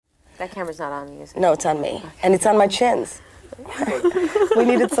That camera's not on me, is it? No, it's on me. And it's on my chins. We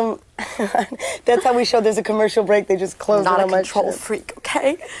needed some... That's how we show there's a commercial break. They just close it on my chin. Not a control freak,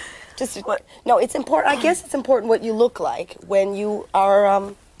 okay? No, it's important. I guess it's important what you look like when you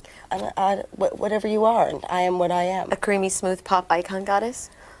are... whatever you are, and I am what I am. A creamy, smooth pop icon goddess?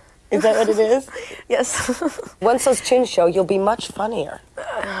 Is that what it is? Yes. Once those chins show, you'll be much funnier.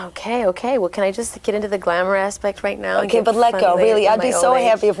 Okay. Well, can I just get into the glamour aspect right now? Okay, but let go, really. I'd be so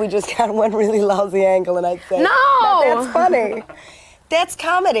happy if we just got one really lousy angle and I'd say, No! That's funny. That's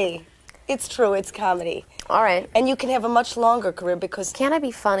comedy. It's true, it's comedy. All right. And you can have a much longer career because... Can I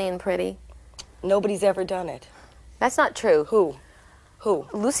be funny and pretty? Nobody's ever done it. That's not true. Who?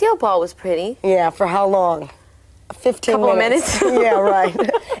 Lucille Ball was pretty. Yeah, for how long? 15 Couple minutes. Couple minutes? Yeah, right.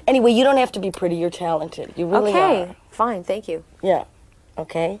 Anyway, you don't have to be pretty. You're talented. You really are. Okay, fine. Thank you. Yeah.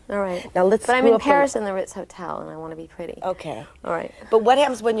 Okay? All right. Now let's... But I'm in Paris in the Ritz Hotel, and I want to be pretty. Okay. All right. But what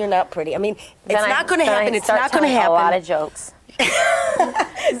happens when you're not pretty? I mean, it's not going to happen. It's not going to happen. A lot of jokes.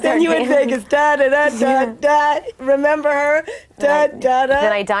 Then you in Vegas, da-da-da-da-da. Remember her? Da-da-da.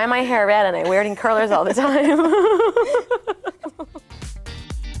 Then I dye my hair red, and I wear it in curlers all the time.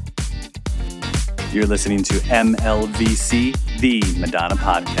 You're listening to MLVC, the Madonna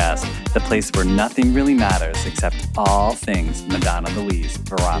Podcast, the place where nothing really matters except all things Madonna Louise,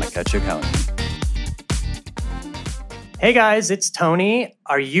 Veronica Ciccone. Hey guys, it's Tony.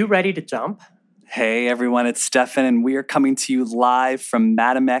 Are you ready to jump? Hey everyone, it's Stefan, and we are coming to you live from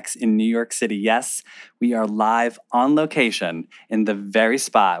Madame X in New York City. Yes, we are live on location in the very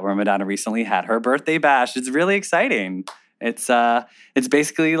spot where Madonna recently had her birthday bash. It's really exciting. It's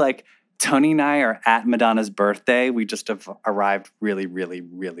basically like Tony and I are at Madonna's birthday. We just have arrived really, really,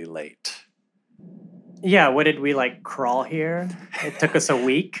 really late. Yeah, what did we crawl here? It took us a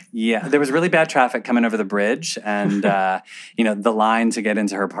week. Yeah, there was really bad traffic coming over the bridge, and the line to get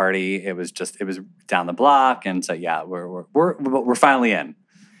into her party, it was down the block, and so yeah, we're finally in.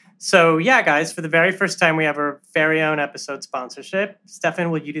 So yeah, guys, for the very first time, we have our very own episode sponsorship. Stefan,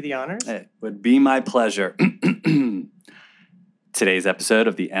 will you do the honors? It would be my pleasure. Today's episode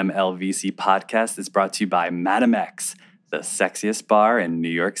of the MLVC podcast is brought to you by Madame X, the sexiest bar in New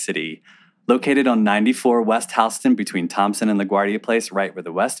York City. Located on 94 West Houston between Thompson and LaGuardia Place, right where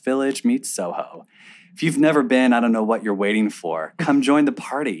the West Village meets Soho. If you've never been, I don't know what you're waiting for. Come join the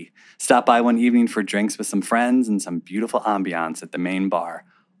party. Stop by one evening for drinks with some friends and some beautiful ambiance at the main bar.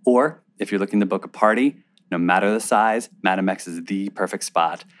 Or, if you're looking to book a party, no matter the size, Madame X is the perfect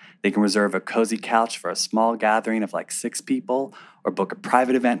spot. They can reserve a cozy couch for a small gathering of 6 people, or book a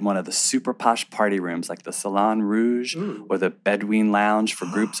private event in one of the super posh party rooms like the Salon Rouge or the Bedouin Lounge for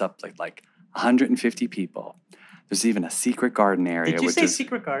groups up to 150 people. There's even a secret garden area. Did you say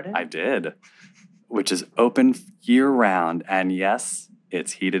secret garden? I did. Which is open year-round, and yes,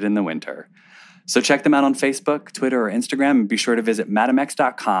 it's heated in the winter. So check them out on Facebook, Twitter, or Instagram, and be sure to visit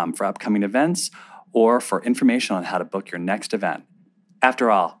madamex.com for upcoming events or for information on how to book your next event.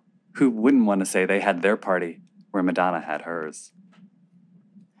 After all, who wouldn't want to say they had their party where Madonna had hers?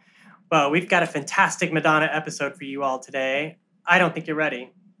 Well, we've got a fantastic Madonna episode for you all today. I don't think you're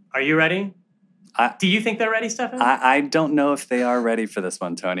ready. Are you ready? Do you think they're ready, Stefan? I don't know if they are ready for this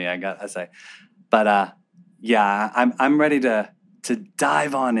one, Tony, I gotta say. But yeah, I'm ready to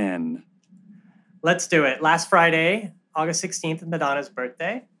dive on in. Let's do it. Last Friday, August 16th, Madonna's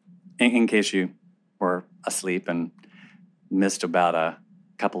birthday. In case you were asleep and missed about a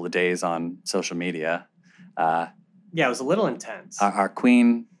couple of days on social media. Yeah, it was a little intense. Our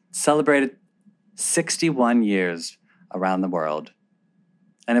queen celebrated 61 years around the world.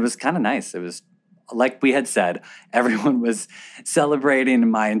 And it was kind of nice. It was, like we had said, everyone was celebrating,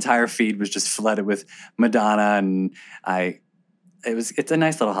 and my entire feed was just flooded with Madonna, and it's a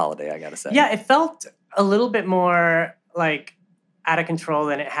nice little holiday, I gotta say. Yeah, it felt a little bit more out of control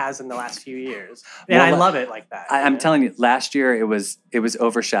than it has in the last few years. And I love it like that. I'm telling you, last year it was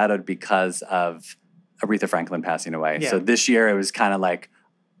overshadowed because of Aretha Franklin passing away. Yeah. So this year it was kind of like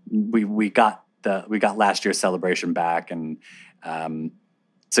we got last year's celebration back, and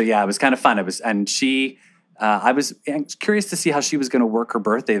so yeah, it was kind of fun. I was curious to see how she was going to work her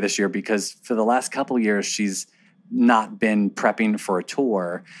birthday this year, because for the last couple of years she's not been prepping for a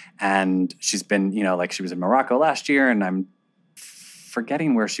tour, and she's been, she was in Morocco last year, and I'm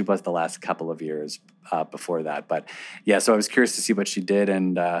forgetting where she was the last couple of years before that. But yeah, so I was curious to see what she did,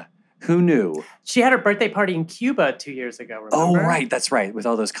 and who knew? She had her birthday party in Cuba 2 years ago, remember? Oh, right, that's right, with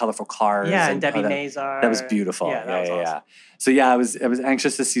all those colorful cars. Yeah, and Debbie Mazar. That was beautiful. Yeah, that was awesome. So yeah, I was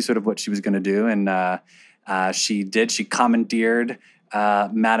anxious to see sort of what she was going to do, and she did. She commandeered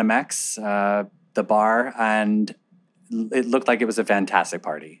Madame X, the bar, and it looked like it was a fantastic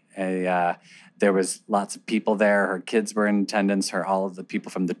party. There was lots of people there. Her kids were in attendance. All of the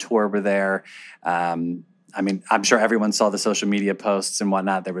people from the tour were there. I mean, I'm sure everyone saw the social media posts and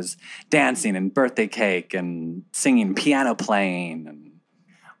whatnot. There was dancing and birthday cake and singing, piano playing. And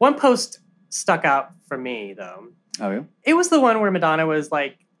one post stuck out for me, though. Oh, yeah? It was the one where Madonna was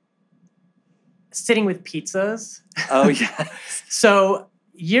like sitting with pizzas. Oh, yeah. So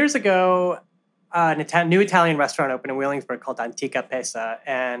years ago, a new Italian restaurant opened in Williamsburg called Antica Pesa,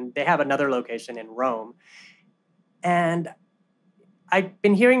 and they have another location in Rome. And I've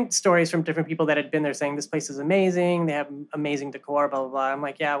been hearing stories from different people that had been there saying this place is amazing. They have amazing decor, blah, blah, blah. I'm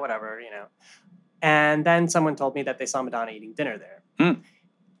like, yeah, whatever, you know. And then someone told me that they saw Madonna eating dinner there. Mm.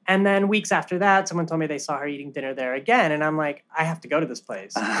 And then weeks after that, someone told me they saw her eating dinner there again. And I'm like, I have to go to this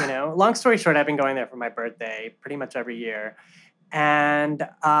place, you know. Long story short, I've been going there for my birthday pretty much every year. And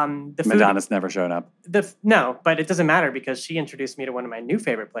the food, Madonna's never shown up. No, but it doesn't matter because she introduced me to one of my new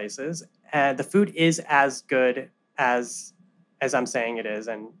favorite places. The food is as good as I'm saying it is.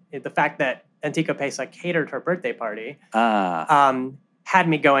 And the fact that Antica Pesa catered her birthday party had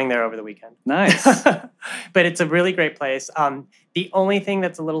me going there over the weekend. Nice. But it's a really great place. The only thing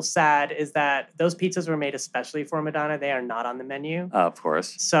that's a little sad is that those pizzas were made especially for Madonna. They are not on the menu. Of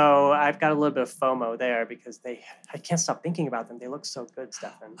course. So I've got a little bit of FOMO there because I can't stop thinking about them. They look so good,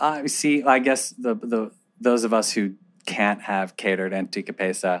 Stefan. See, I guess those of us who can't have catered Antica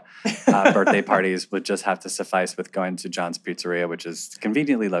Pesa birthday parties would just have to suffice with going to John's Pizzeria, which is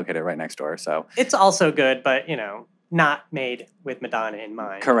conveniently located right next door. So it's also good, but, you know, not made with Madonna in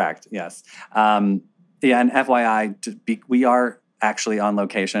mind. Correct, yes. Yeah, and FYI, we are actually on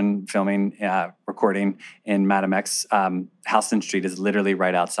location filming, recording in Madame X. Houston Street is literally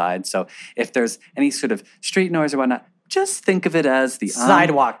right outside. So if there's any sort of street noise or whatnot, just think of it as the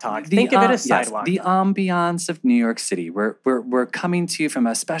sidewalk talk. Think of it as sidewalk. The ambiance of New York City. We're coming to you from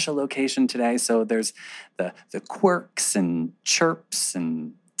a special location today. So there's the quirks and chirps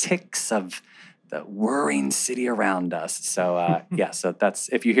and ticks of the whirring city around us. So yeah. So that's,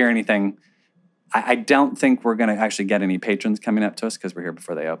 if you hear anything, I don't think we're going to actually get any patrons coming up to us because we're here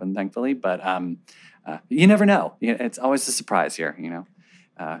before they open, thankfully. But you never know. It's always a surprise here, you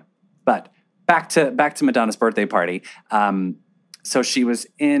know. But back to Madonna's birthday party. So she was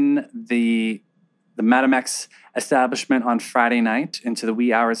in the Madame X establishment on Friday night into the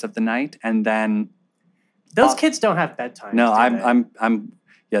wee hours of the night, and then those kids don't have bedtime. No, I'm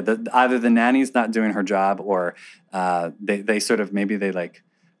yeah. Either the nanny's not doing her job, or they sort of maybe they like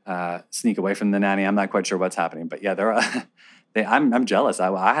sneak away from the nanny. I'm not quite sure what's happening, but yeah, I'm jealous.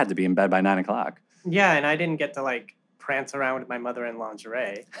 I had to be in bed by 9:00. Yeah, and I didn't get to like prance around with my mother in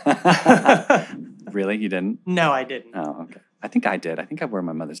lingerie. Really? You didn't? No, I didn't. Oh, okay. I think I did. I think I wore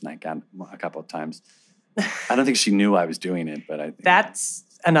my mother's nightgown a couple of times. I don't think she knew I was doing it, but I think that's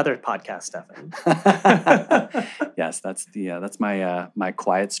another podcast, Stefan. Yes, that's my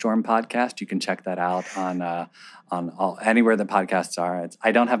Quiet Storm podcast. You can check that out on anywhere the podcasts are.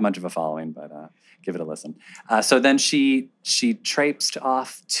 I don't have much of a following, but give it a listen. So then she traipsed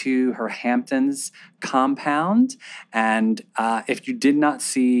off to her Hamptons compound, and if you did not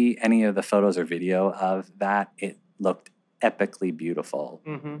see any of the photos or video of that, it looked epically beautiful.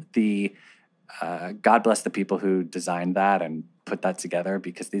 Mm-hmm. God bless the people who designed that and put that together,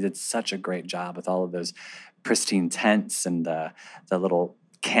 because they did such a great job with all of those pristine tents and the little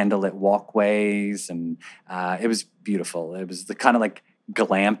candlelit walkways, and it was beautiful. It was the kind of like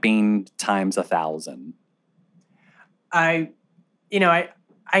glamping times 1,000. I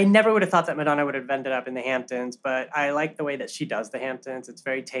never would have thought that Madonna would have ended up in the Hamptons, but I like the way that she does the Hamptons. It's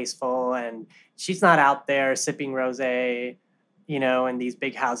very tasteful, and she's not out there sipping rosé, in these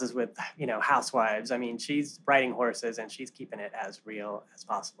big houses with, housewives. I mean, she's riding horses and she's keeping it as real as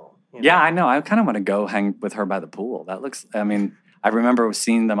possible. Yeah, I know. I kind of want to go hang with her by the pool. I remember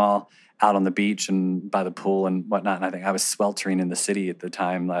seeing them all out on the beach and by the pool and whatnot. And I think I was sweltering in the city at the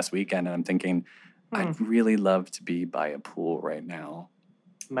time last weekend. And I'm thinking, I'd really love to be by a pool right now.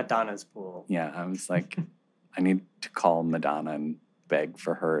 Madonna's pool. Yeah, I was like, I need to call Madonna and beg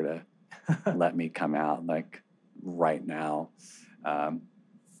for her to let me come out like right now.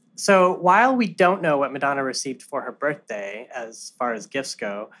 So while we don't know what Madonna received for her birthday as far as gifts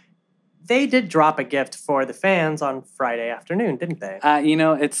go, they did drop a gift for the fans on Friday afternoon, didn't they?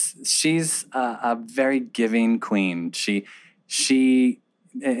 She's a very giving queen. She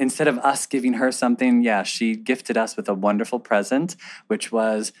instead of us giving her something, she gifted us with a wonderful present, which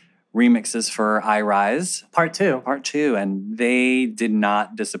was remixes for I Rise Part 2. And they did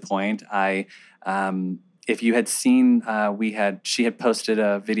not disappoint. if you had seen, she had posted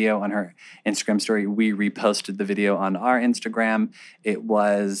a video on her Instagram story. We reposted the video on our Instagram. It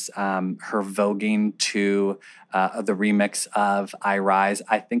was her voguing to the remix of I Rise.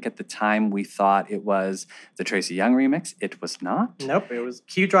 I think at the time we thought it was the Tracy Young remix. It was not. Nope, it was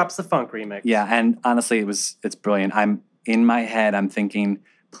Q Drops the Funk remix. Yeah, and honestly, it's brilliant. I'm in my head, I'm thinking,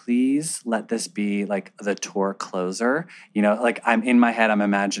 please let this be like the tour closer. You know, like I'm in my head, I'm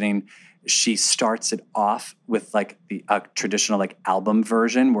imagining she starts it off with like the traditional like album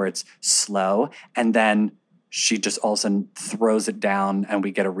version where it's slow, and then she just all of a sudden throws it down and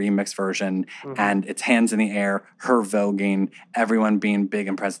we get a remix version, and it's hands in the air, her voguing, everyone being big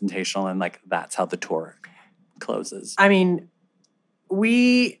and presentational, and like that's how the tour closes. I mean,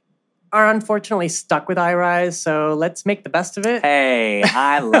 we are unfortunately stuck with I Rise, so let's make the best of it. Hey,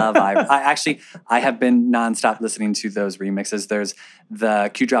 I love I have been nonstop listening to those remixes. There's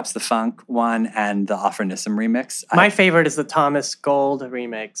the Q Drops the Funk one and the Offernissim remix. My favorite is the Thomas Gold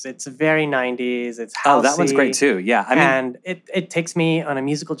remix. It's very 90s. It's housey. Oh, that one's great too. Yeah, I mean, and it takes me on a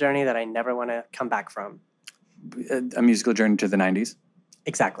musical journey that I never want to come back from. A musical journey to the 90s.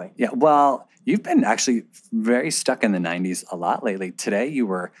 Exactly. Yeah, well, you've been actually very stuck in the 90s a lot lately. Today you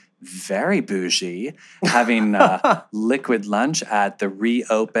were very bougie, having liquid lunch at the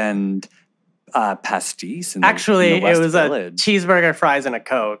reopened Pastis in Actually, in the West it was Village. a cheeseburger, fries, and a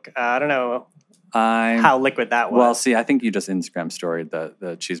Coke. I don't know how liquid that was. Well, see, I think you just Instagram storied the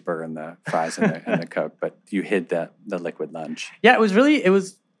cheeseburger and the fries and the Coke, but you hid the liquid lunch. Yeah,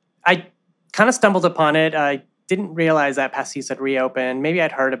 I kind of stumbled upon it. I didn't realize that Pastis had reopened. Maybe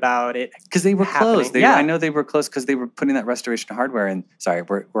I'd heard about it because they were happening. closed. I know they were closed because they were putting that restoration hardware in. Sorry,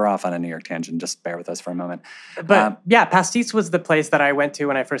 we're off on a New York tangent. Just bear with us for a moment. But yeah, Pastis was the place that I went to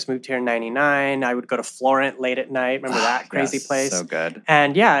when I first moved here in '99. I would go to Florent late at night. Remember that crazy place? So good.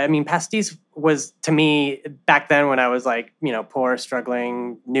 And yeah, I mean, Pastis was to me back then when I was like, poor,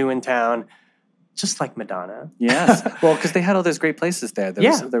 struggling, new in town. Just like Madonna. Yes. Well, because they had all those great places there.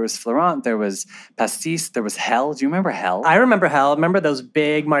 There was Florent, there was Pastis, there was Hell. Do you remember Hell? I remember Hell. Remember those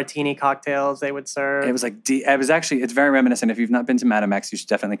big martini cocktails they would serve? It was like, it's very reminiscent. If you've not been to Madame X, you should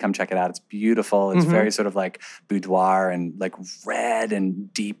definitely come check it out. It's beautiful. It's very sort of like boudoir and like red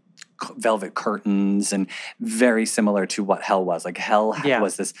and deep velvet curtains and very similar to what Hell was. Like Hell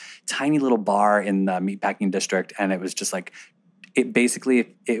was this tiny little bar in the meatpacking district, and it was just like,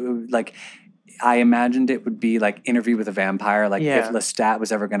 it like, I imagined it would be like Interview with a Vampire. Like if Lestat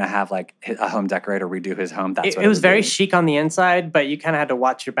was ever going to have like a home decorator redo his home, that's what it was very chic on the inside, but you kind of had to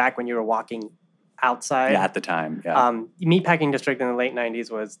watch your back when you were walking outside. Yeah, at the time. Yeah. Meatpacking district in the late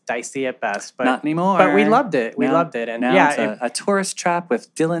 90s was dicey at best, but not anymore. But we loved it. We loved it. And now it's a tourist trap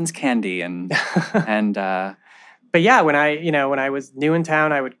with Dylan's Candy and But yeah, when I was new in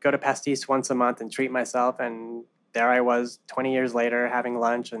town, I would go to Pastis once a month and treat myself, and there I was 20 years later having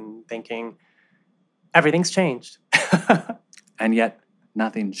lunch and thinking, everything's changed. And yet,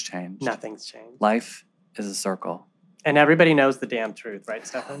 nothing's changed. Nothing's changed. Life is a circle. And everybody knows the damn truth, right,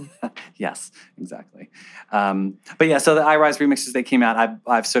 Stefan? Yes, exactly. But yeah, so the I Rise remixes, they came out.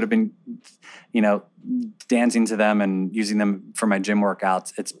 I've sort of been, dancing to them and using them for my gym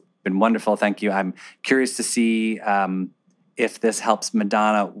workouts. It's been wonderful. Thank you. I'm curious to see if this helps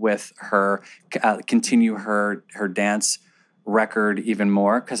Madonna with her, continue her dance record even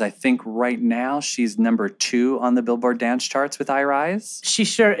more, because I think right now she's number 2 on the Billboard dance charts with I Rise. She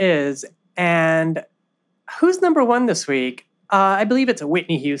sure is. And who's number 1 this week? I believe it's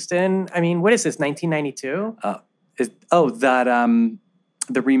Whitney Houston. I mean, what is this, 1992?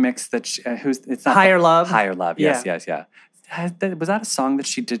 The remix that it's not Higher Love. Higher Love. Yes. Was that a song that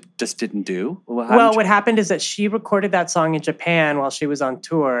she just didn't do? Well, what happened is that she recorded that song in Japan while she was on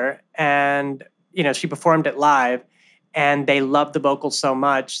tour, and she performed it live. And they loved the vocals so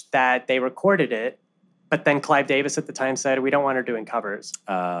much that they recorded it. But then Clive Davis at the time said, we don't want her doing covers.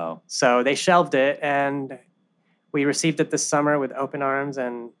 Oh. So they shelved it, and we received it this summer with open arms,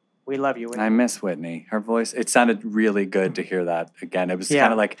 and we love you, Whitney. I miss Whitney. Her voice, it sounded really good to hear that again. It was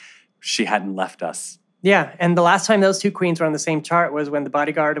kind of like she hadn't left us. Yeah, and the last time those two queens were on the same chart was when The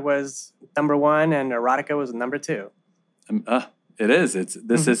Bodyguard was number 1 and Erotica was number 2. It is.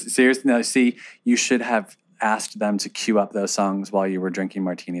 This is serious. Now, see, you should have asked them to cue up those songs while you were drinking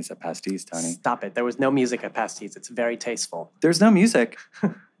martinis at Pastis, Tony. Stop it. There was no music at Pastis. It's very tasteful. There's no music.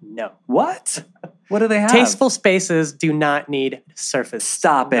 No. What? What do they have? Tasteful spaces do not need surface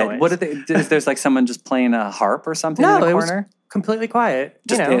Stop noise. it. What are they? There's like someone just playing a harp or something in the corner? No, it was completely quiet.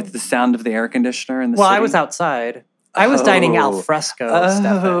 Just the sound of the air conditioner in the city? I was outside. I was dining al fresco,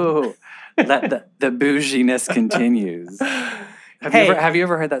 Stefan. Let the bouginess continues. Have you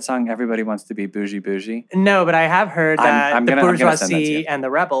ever heard that song, Everybody Wants to Be Bougie Bougie? No, but I have heard that I'm the gonna send that to bourgeoisie you. and the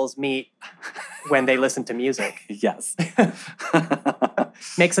rebels meet when they listen to music. Yes.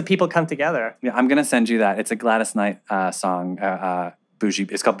 Makes the people come together. Yeah, I'm going to send you that. It's a Gladys Knight song, Bougie.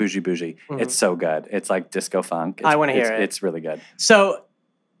 It's called Bougie Bougie. It's so good. It's like disco funk. I wanna hear it. It's really good. So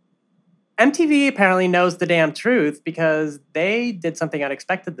MTV apparently knows the damn truth because they did something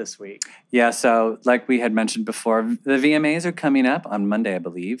unexpected this week. Yeah, so like we had mentioned before, the VMAs are coming up on Monday, I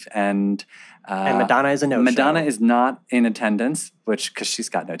believe. And Madonna is a no-show. Madonna is not in attendance, because she's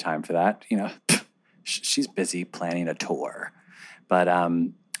got no time for that. You know, she's busy planning a tour. But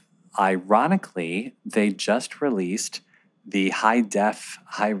ironically, they just released the high-def,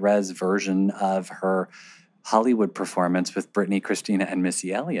 high-res version of her Hollywood performance with Britney, Christina, and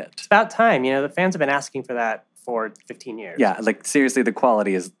Missy Elliott. It's about time. You know, the fans have been asking for that for 15 years. Yeah, like seriously, the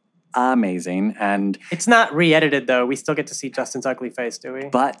quality is amazing. And It's not re-edited, though. We still get to see Justin's ugly face, do we?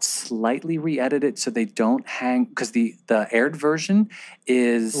 but slightly re-edited so they don't hang, because the aired version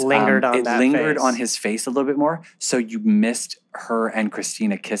is Lingered on that lingered face. on his face a little bit more, so you missed her and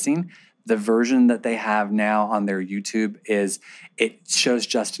Christina kissing. The version that they have now on their YouTube is it shows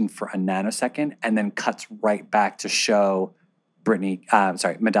Justin for a nanosecond and then cuts right back to show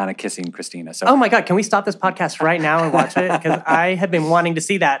Madonna kissing Christina. So Oh my God, can we stop this podcast right now and watch it? Because I have been wanting to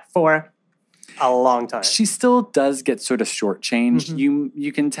see that for a long time. she still does get sort of shortchanged. Mm-hmm.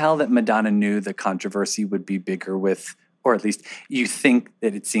 You can tell that Madonna knew the controversy would be bigger with, or at least you think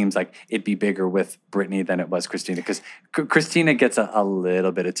that it seems like it'd be bigger with Britney than it was Christina, because Christina gets a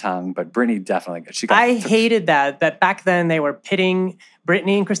little bit of tongue, but Britney definitely I hated that back then they were pitting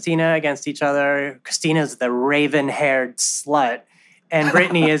Britney and Christina against each other. Christina's the raven-haired slut, and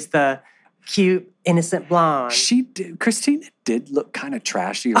Britney is the cute, innocent blonde. Christina did look kind of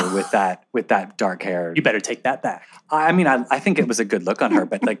trashier with that dark hair. You better take that back. I mean, I think it was a good look on her,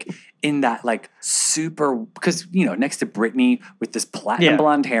 but like in that like super, because, you know, next to Britney with this platinum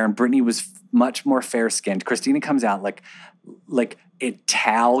blonde hair, and Britney was much more fair-skinned. Christina comes out like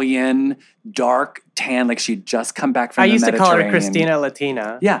Italian, dark tan, like she'd just come back from the used to call her Mediterranean. Christina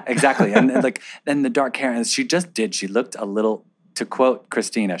Latina. Yeah, exactly. And then the dark hair, and she looked a little, to quote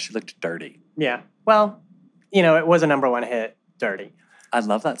Christina, she looked dirty. Yeah. Well, you know, it was a #1 hit, Dirty. I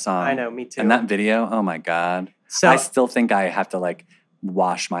love that song. I know, me too. And that video, oh my God. So I still think I have to like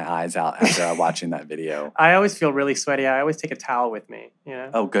wash my eyes out after watching that video. I always feel really sweaty. I always take a towel with me, you know?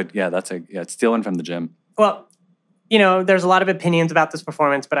 Oh, good. Yeah, it's stealing from the gym. Well, you know, there's a lot of opinions about this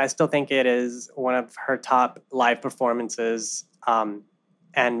performance, but I still think it is one of her top live performances.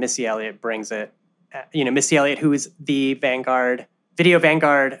 And Missy Elliott brings it. You know, Missy Elliott, who is the Video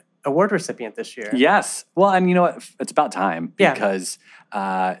Vanguard award recipient this year. Yes. Well, and you know what? It's about time, Yeah. because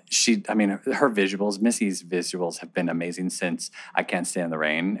her visuals, Missy's visuals have been amazing since I Can't Stand the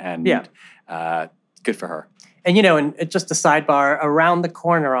Rain. And good for her. And, you know, and just a sidebar, around the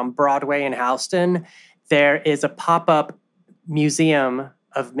corner on Broadway in Houston, there is a pop-up museum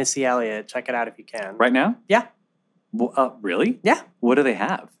of Missy Elliott. Check it out if you can. Right now? Yeah. Well, really? Yeah. What do they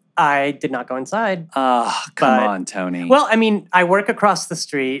have? I did not go inside. Oh, come But- on, Tony. Well, I mean, I work across the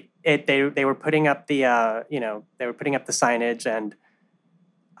street. They were putting up the signage, and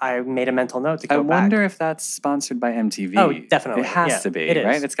I made a mental note to go I back. wonder if that's sponsored by MTV. Oh, definitely. It has Yeah, to be, it is.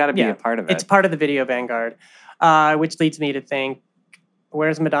 right? It's got to be Yeah. a part of it. It's part of the Video Vanguard, which leads me to think,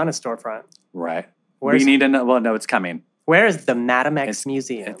 where's Madonna's storefront? right. Where's- We need to know. Well, no, it's coming. Where is the Madame X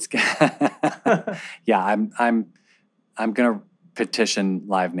Museum? It's yeah. I'm gonna petition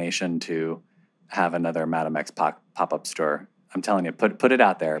Live Nation to have another Madame X pop-up store. I'm telling you, put it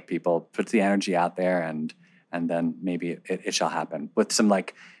out there, people. Put the energy out there, and then maybe it shall happen with some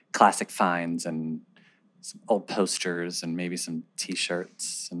like classic finds and some old posters and maybe some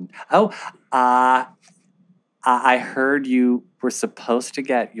T-shirts. And I heard you were supposed to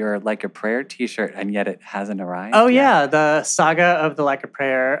get your Like a Prayer T-shirt, and yet it hasn't arrived. Oh, yet. yeah, the Saga of the Like a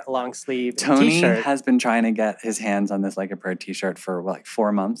Prayer long sleeve Tony T-shirt. has been trying to get his hands on this Like a Prayer T-shirt for like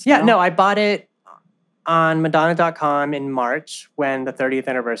 4 months. Yeah, now? no, I bought it on Madonna.com in March when the 30th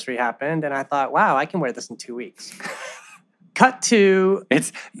anniversary happened, and I thought, wow, I can wear this in 2 weeks. Cut to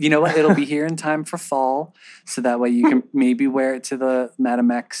It's, you know what? It'll be here in time for fall, so that way you can maybe wear it to the Madame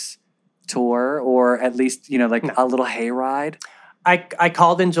X tour, or at least, you know, like a little hayride. I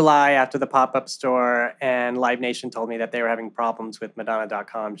called in July after the pop-up store, and Live Nation told me that they were having problems with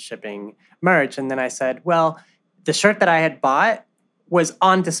Madonna.com shipping merch. And then I said, well, the shirt that I had bought was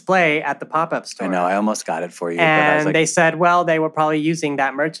on display at the pop-up store. I know, I almost got it for you, but I was And like, they said, well, they were probably using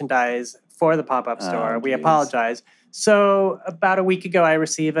that merchandise for the pop-up store. We geez. apologize. So about a week ago, I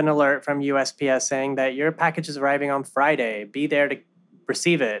received an alert from USPS saying that your package is arriving on Friday. Be there to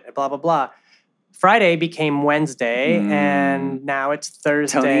receive it, blah, blah, blah. Friday became Wednesday, and now it's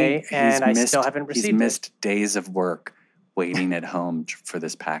Thursday, and I still haven't received it. He's missed days of work waiting at home for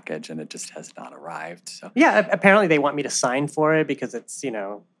this package, and it just has not arrived. So yeah, apparently they want me to sign for it because it's,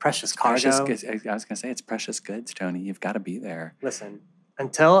 precious cargo. I was going to say, it's precious goods, Tony. You've got to be there. Listen,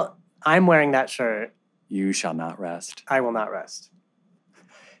 until I'm wearing that shirt, you shall not rest. I will not rest.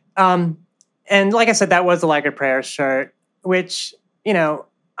 And like I said, that was the Laggard Prayer shirt, which,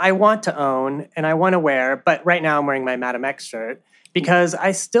 I want to own and I want to wear, but right now I'm wearing my Madam X shirt because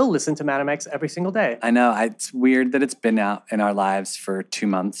I still listen to Madam X every single day. I know. It's weird that it's been out in our lives for 2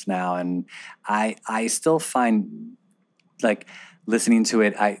 months now, and I still find, like, listening to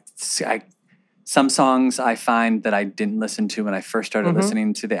it, some songs I find that I didn't listen to when I first started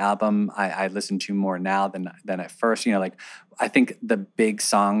listening to the album, I listen to more now than at first. Like, I think the big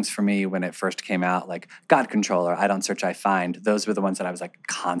songs for me when it first came out, like God Controller, I Don't Search, I Find, those were the ones that I was like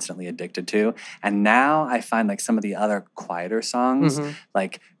constantly addicted to. And now I find like some of the other quieter songs,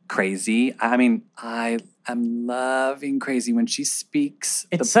 like Crazy. I mean, I'm loving Crazy when she speaks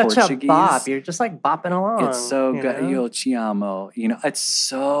the Portuguese. It's such a bop. You're just like bopping along. It's so good. Yo Te Amo. It's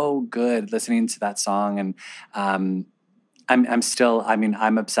so good listening to that song. And I'm still,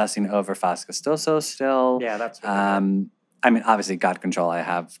 I'm obsessing over Faz Costoso still. Yeah, that's really good. Obviously God Control I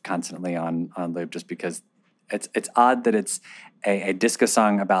have constantly on loop just because it's odd that it's a disco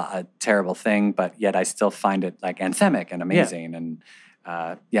song about a terrible thing, but yet I still find it like anthemic and amazing. And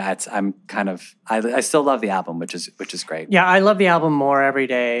I still love the album, which is great. Yeah, I love the album more every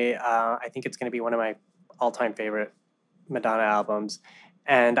day. I think it's going to be one of my all-time favorite Madonna albums.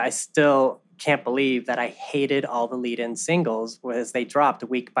 And I still can't believe that I hated all the lead-in singles as they dropped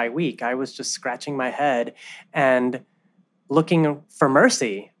week by week. I was just scratching my head and looking for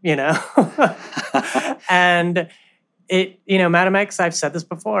mercy, And it, Madam X, I've said this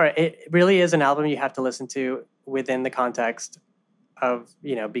before, it really is an album you have to listen to within the context of,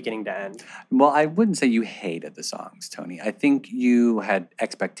 beginning to end. Well, I wouldn't say you hated the songs, Tony. I think you had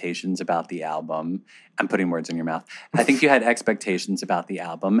expectations about the album. I'm putting words in your mouth. I think you had expectations about the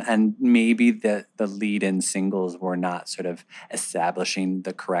album, and maybe the lead-in singles were not sort of establishing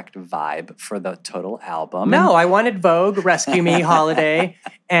the correct vibe for the total album. No, I wanted Vogue, Rescue Me, Holiday,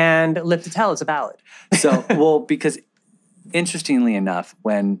 and Live to Tell is a ballad. So, because interestingly enough,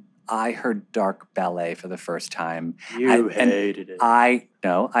 when I heard Dark Ballet for the first time. You hated it. I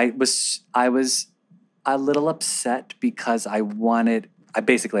was a little upset because I wanted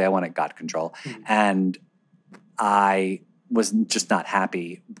God Control. And I was just not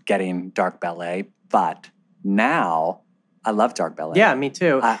happy getting Dark Ballet. But now I love Dark Ballet. Yeah, me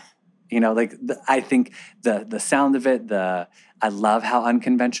too. I think the sound of it, I love how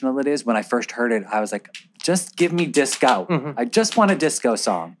unconventional it is. When I first heard it, I was like, just give me disco. I just want a disco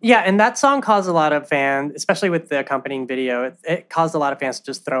song. Yeah, and that song caused a lot of fans, especially with the accompanying video, it caused a lot of fans to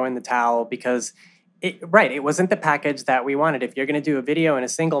just throw in the towel because, it wasn't the package that we wanted. If you're going to do a video and a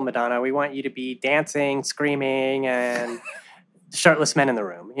single, Madonna, we want you to be dancing, screaming, and shirtless men in the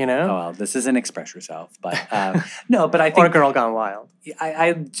room, Oh, well, this isn't Express Yourself, but no, but I think... Or Girl Gone Wild.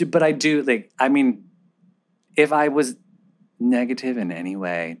 But I do, if I was negative in any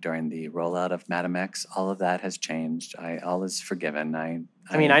way during the rollout of Madam X, all of that has changed. All is forgiven. I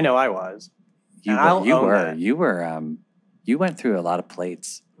know I was. You went through a lot of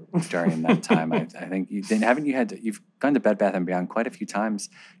plates during that time. I think you've gone to Bed Bath & Beyond quite a few times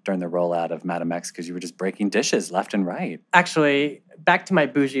during the rollout of Madam X because you were just breaking dishes left and right. Actually, back to my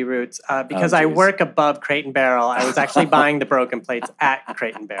bougie roots, because I work above Crate and Barrel, I was actually buying the broken plates at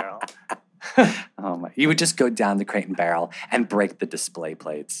Crate and Barrel. Oh my! You would just go down the Crate and Barrel and break the display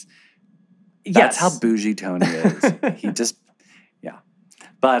plates. Yes. That's how bougie Tony is. He just, yeah.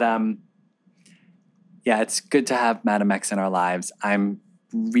 But it's good to have Madam X in our lives. I'm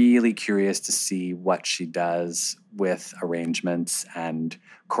really curious to see what she does with arrangements and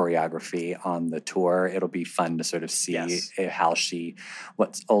choreography on the tour. It'll be fun to sort of see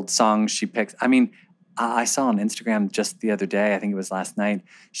what old songs she picks. I saw on Instagram just the other day, I think it was last night,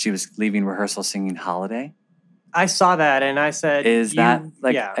 she was leaving rehearsal singing Holiday. I saw that and I said... is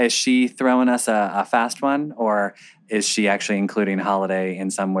she throwing us a fast one, or is she actually including Holiday in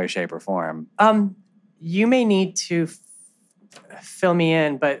some way, shape, or form? You may need to fill me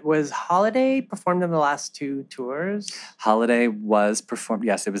in, but was Holiday performed in the last 2 tours? Holiday was performed,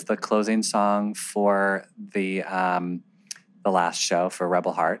 yes, it was the closing song for the last show for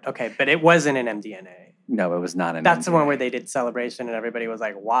Rebel Heart. Okay, but it wasn't an MDNA. No, it was not an That's MDNA. The one where they did Celebration and everybody was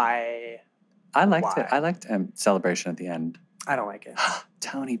like, why? I liked Why? it. I liked Celebration at the end. I don't like it.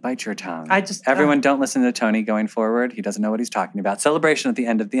 Tony, bite your tongue. Everyone don't listen to Tony going forward. He doesn't know what he's talking about. Celebration at the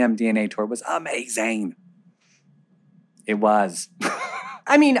end of the MDNA tour was amazing. It was.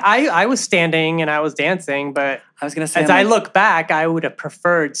 I mean, I was standing and I was dancing, but I was going to say, as I look back, I would have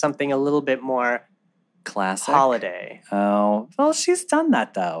preferred something a little bit more classic holiday. Oh, well, she's done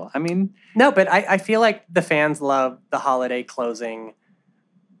that though. I mean, No, but I feel like the fans love the holiday closing.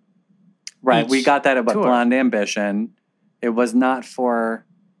 right. We each got that at tour. Blonde Ambition. It was not for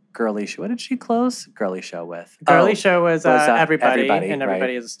Girly Show. What did she close Girly Show with? Girly Show was everybody, and right.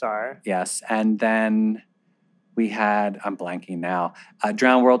 everybody is a star. Yes. And then we had, I'm blanking now,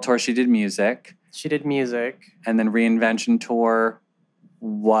 Drown World Tour. She did music. She did music And then Reinvention Tour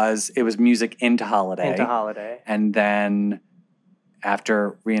was music into holiday. into holiday. And then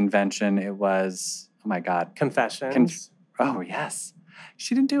after Reinvention, it was, oh my God. Confessions. Oh, yes.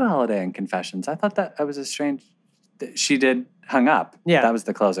 She didn't do Holiday and Confessions. I thought that was a strange... She did Hung Up. Yeah. That was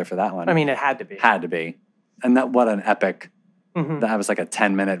the closer for that one. I mean, it had to be. Had to be. And what an epic... Mhm. That was like a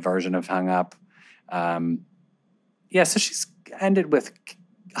 10-minute version of Hung Up. Yeah, so she's ended with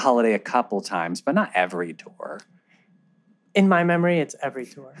Holiday a couple times, but not every tour. In my memory, it's every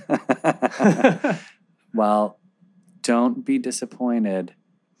tour. Well, don't be disappointed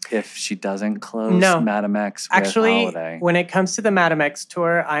if she doesn't close No. Madam X with Actually, Holiday. when it comes to the Madam X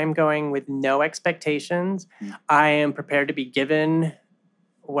tour, I'm going with no expectations. I am prepared to be given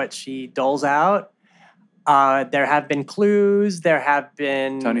what she doles out. There have been clues. There have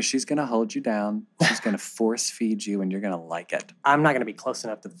been... Tony, she's going to hold you down. She's going to force feed you, and you're going to like it. I'm not going to be close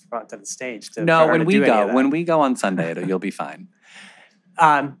enough to the front of the stage to No, for her when to we do any of go, that. when we go on Sunday, you'll be fine.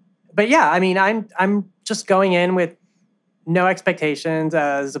 But yeah, I mean, I'm just going in with no expectations,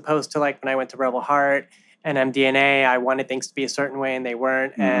 as opposed to like when I went to Rebel Heart and MDNA. I wanted things to be a certain way, and they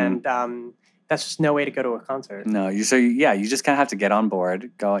weren't. Mhm. And that's just no way to go to a concert. No, you just kind of have to get on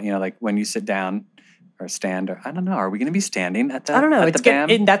board. Go, like when you sit down or stand, or I don't know. Are we going to be standing at the? I don't know. At It's the BAM?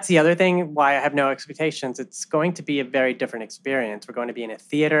 and that's the other thing why I have no expectations. It's going to be a very different experience. We're going to be in a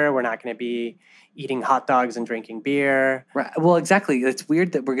theater. We're not going to be eating hot dogs and drinking beer. Right. Well, exactly. It's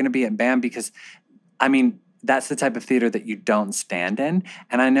weird that we're going to be at BAM because, I mean, that's the type of theater that you don't stand in.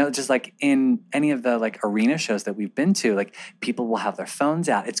 And I know just like in any of the like arena shows that we've been to, like people will have their phones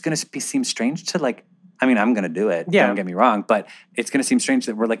out. It's going to seem strange to like, I mean, I'm going to do it. Yeah. Don't get me wrong. But it's going to seem strange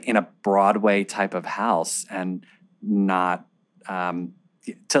that we're like in a Broadway type of house and not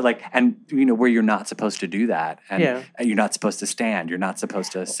to like, and where you're not supposed to do that. And Yeah. you're not supposed to stand. You're not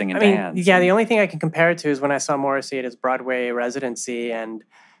supposed to sing and I mean, dance. yeah, the only thing I can compare it to is when I saw Morrissey at his Broadway residency. And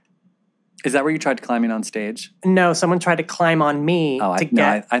Is that where you tried climbing on stage? no, someone tried to climb on me Oh, to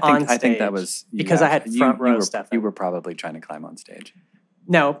get I on think that stage was because I had front row you stuff. You were probably trying to climb on stage.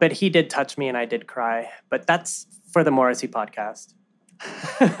 No, but he did touch me and I did cry. But that's for the Morrissey podcast.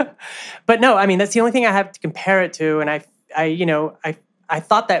 But no, I mean, that's the only thing I have to compare it to. And I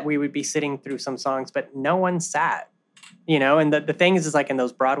thought that we would be sitting through some songs, but no one sat. And the thing is like in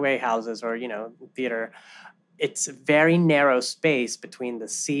those Broadway houses or, theater, it's a very narrow space between the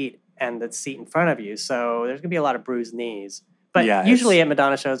seat and the seat in front of you. So there's going to be a lot of bruised knees. But Yeah, usually at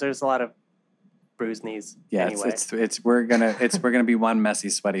Madonna shows, there's a lot of bruised knees Yeah, anyway. we're gonna be one messy,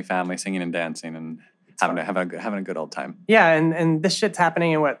 sweaty family singing and dancing and having a good old time. Yeah, and this shit's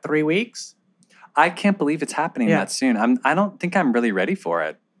happening in 3 weeks? I can't believe it's happening Yeah. that soon. I don't think I'm really ready for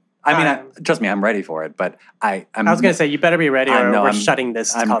it. I mean, trust me, I'm ready for it, but I was going to say, you better be ready or know, we're I'm- shutting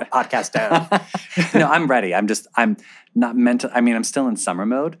this podcast down. No, I'm ready. I'm not mental. I mean, I'm still in summer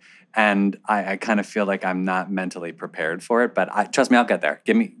mode, and I kind of feel like I'm not mentally prepared for it. But trust me, I'll get there.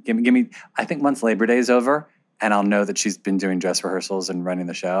 Give me. I think once Labor Day is over, and I'll know that she's been doing dress rehearsals and running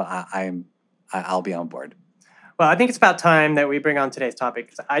the show. I'll be on board. Well, I think it's about time that we bring on today's topic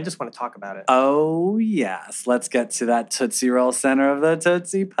because I just want to talk about it. Oh, yes. Let's get to that Tootsie Roll center of the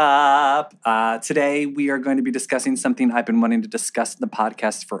Tootsie Pop. Today, we are going to be discussing something I've been wanting to discuss in the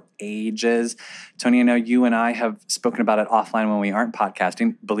podcast for ages. Tony, I know you and I have spoken about it offline when we aren't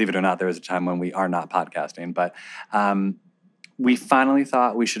podcasting. Believe it or not, there is a time when we are not podcasting. But we finally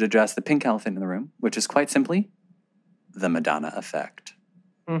thought we should address the pink elephant in the room, which is quite simply the Madonna effect.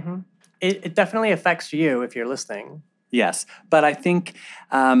 Mm-hmm. It definitely affects you if you're listening. Yes, but I think,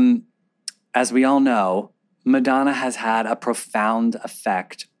 as we all know, Madonna has had a profound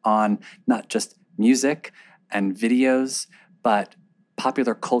effect on not just music and videos, but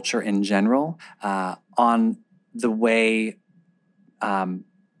popular culture in general, on the way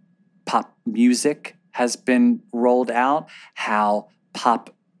pop music has been rolled out, how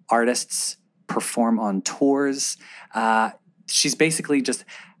pop artists perform on tours. She's basically just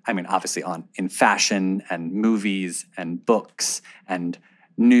I mean, obviously in fashion and movies and books and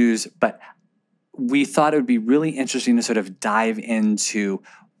news, but we thought it would be really interesting to sort of dive into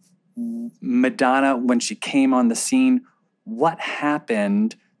Madonna when she came on the scene. What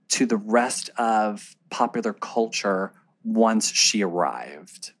happened to the rest of popular culture once she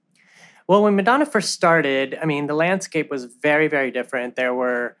arrived? Well, when Madonna first started, I mean, the landscape was very, very different. There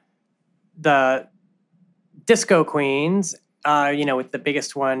were the disco queens, with the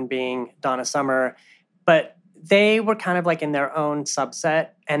biggest one being Donna Summer, but they were kind of like in their own subset.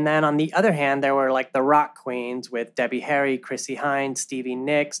 And then on the other hand, there were like the rock queens with Debbie Harry, Chrissy Hynde, Stevie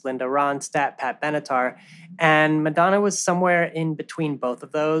Nicks, Linda Ronstadt, Pat Benatar. And Madonna was somewhere in between both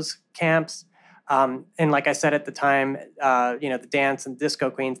of those camps. And like I said at the time, the dance and disco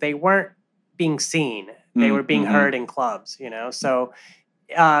queens, they weren't being seen. They were being heard in clubs, So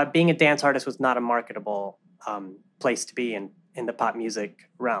being a dance artist was not a marketable place to be in the pop music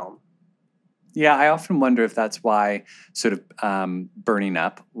realm. Yeah, I often wonder if that's why sort of Burning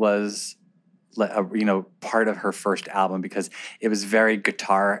Up was, part of her first album, because it was very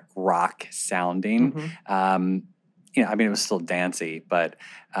guitar rock sounding. It was still dancey, but,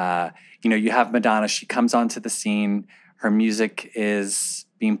 you have Madonna, she comes onto the scene, her music is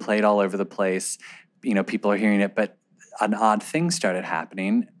being played all over the place, people are hearing it, but an odd thing started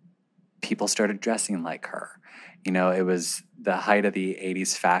happening. People started dressing like her. It was the height of the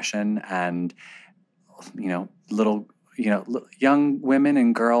 80s fashion, and, young women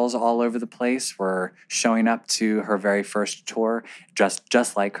and girls all over the place were showing up to her very first tour dressed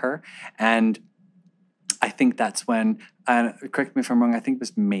just like her. And I think that's when, correct me if I'm wrong, I think it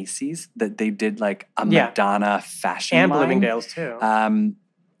was Macy's that they did like a Madonna fashion and line. Bloomingdale's too.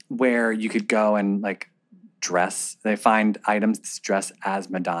 Where you could go and like dress. They find items to dress as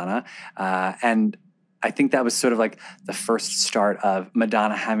Madonna. And I think that was sort of like the first start of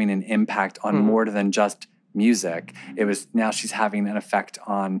Madonna having an impact on more than just music. It was now she's having an effect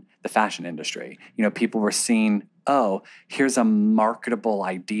on the fashion industry. People were seeing, oh, here's a marketable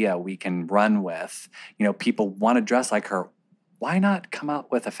idea we can run with. People want to dress like her. Why not come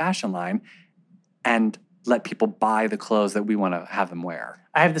out with a fashion line and let people buy the clothes that we want to have them wear?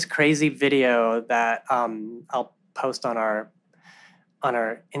 I have this crazy video that I'll post on our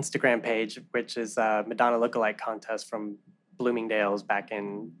Instagram page, which is a Madonna lookalike contest from Bloomingdale's back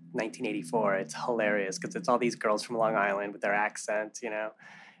in 1984. It's hilarious because it's all these girls from Long Island with their accents,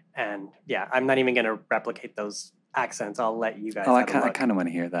 And yeah, I'm not even going to replicate those accents. I'll let you guys. I kind of want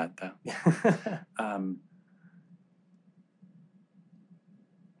to hear that though.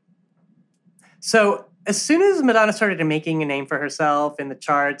 So as soon as Madonna started making a name for herself in the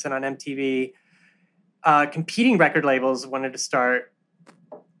charts and on MTV, competing record labels wanted to start,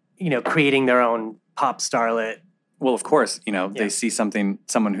 creating their own pop starlet. Well, of course, they see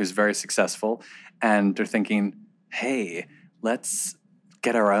someone who's very successful, and they're thinking, hey, let's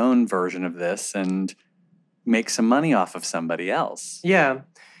get our own version of this and make some money off of somebody else. Yeah.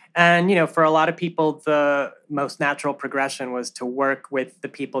 And, for a lot of people, the most natural progression was to work with the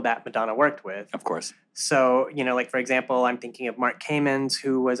people that Madonna worked with. Of course. So, like, for example, I'm thinking of Mark Kamens,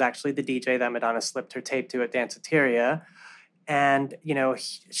 who was actually the DJ that Madonna slipped her tape to at Danceteria. And,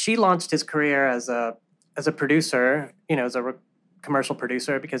 she launched his career as a producer, as a commercial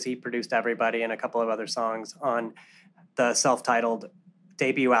producer, because he produced Everybody and a couple of other songs on the self-titled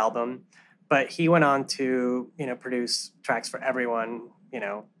debut album. But he went on to, produce tracks for everyone,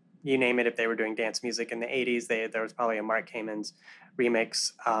 you name it. If they were doing dance music in the 80s, there was probably a Mark Kamens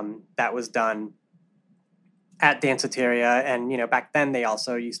remix that was done at Danceteria. And, back then they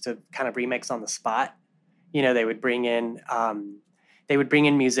also used to kind of remix on the spot. They would bring in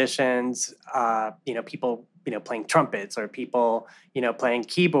musicians, people, playing trumpets, or people, playing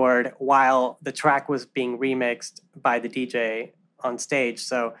keyboard while the track was being remixed by the DJ on stage.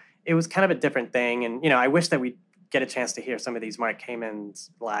 So it was kind of a different thing. And, I wish that we'd get a chance to hear some of these Mark Kamens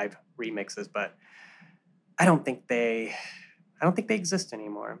live remixes, but I don't think they exist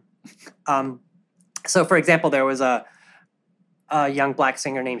anymore. So for example, there was a young black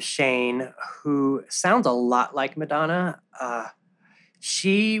singer named Shane who sounds a lot like Madonna.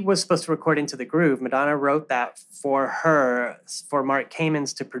 She was supposed to record Into the Groove. Madonna wrote that for Mark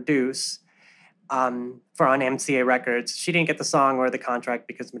Kamens to produce for on MCA Records. She didn't get the song or the contract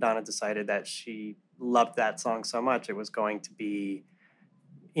because Madonna decided that she loved that song so much it was going to be,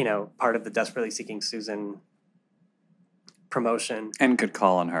 part of the Desperately Seeking Susan promotion. And good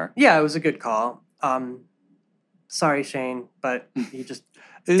call on her. Yeah, it was a good call. Sorry, Shane, but you just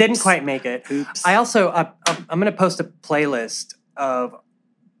didn't quite make it. Oops. I also, I'm going to post a playlist of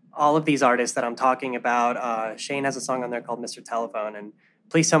all of these artists that I'm talking about. Shane has a song on there called Mr. Telephone, and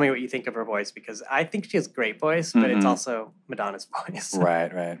please tell me what you think of her voice, because I think she has great voice, but it's also Madonna's voice.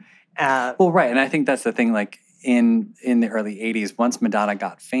 Right. Uh, Well, right. And I think that's the thing, like in the early 80s, once Madonna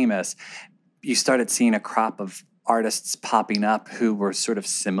got famous, you started seeing a crop of artists popping up who were sort of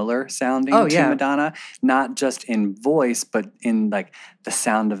similar sounding to Madonna, not just in voice, but in like the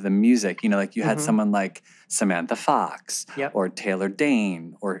sound of the music. You know, like you had someone like Samantha Fox or Taylor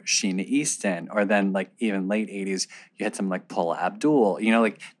Dane or Sheena Easton, or then like even late 80s, you had someone like Paula Abdul. You know,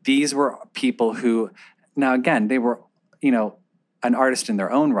 like these were people who, now again, they were, you know, an artist in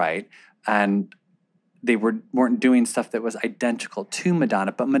their own right, and they weren't doing stuff that was identical to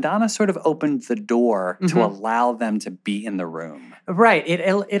Madonna, but Madonna sort of opened the door to allow them to be in the room. Right.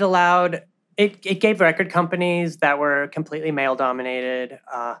 It allowed, it gave record companies that were completely male dominated.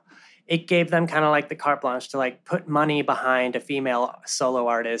 It gave them kind of like the carte blanche to like put money behind a female solo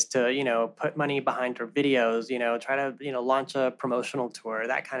artist, to, you know, put money behind her videos, you know, try to, you know, launch a promotional tour,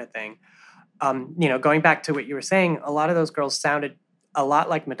 that kind of thing. You know, going back to what you were saying, a lot of those girls sounded a lot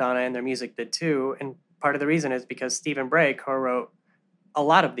like Madonna, and their music did too. And part of the reason is because Stephen Bray co-wrote a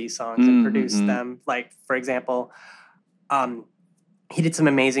lot of these songs and produced them. Like, for example, he did some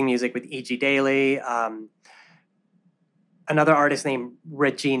amazing music with E.G. Daily, another artist named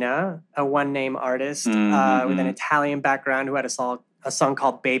Regina, a one-name artist with an Italian background, who had a song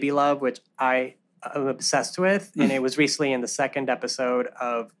called Baby Love, which I am obsessed with. And it was recently in the second episode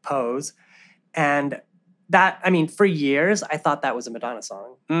of Pose. And that, I mean, for years, I thought that was a Madonna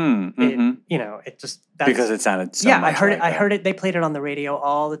song. It, you know, it just... because it sounded so much I heard like it. I heard it. They played it on the radio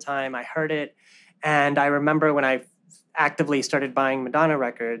all the time. I heard it. And I remember when I actively started buying Madonna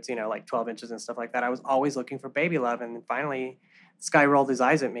records, you know, like 12 inches and stuff like that, I was always looking for Baby Love. And then finally, this guy rolled his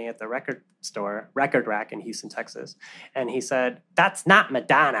eyes at me at the record rack in Houston, Texas. And he said, "That's not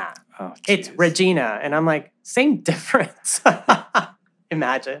Madonna. Oh, it's Regina." And I'm like, same difference.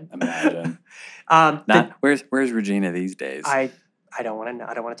 Imagine. Where's Regina these days? I don't want to know.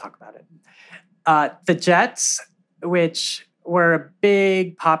 I don't want to talk about it. The Jets, which were a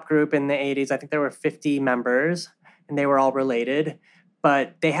big pop group in the 80s. I think there were 50 members, and they were all related.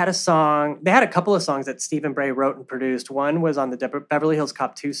 But they had a couple of songs that Stephen Bray wrote and produced. One was on the Beverly Hills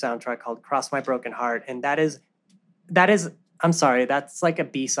Cop 2 soundtrack called Cross My Broken Heart. And that is, I'm sorry, that's like a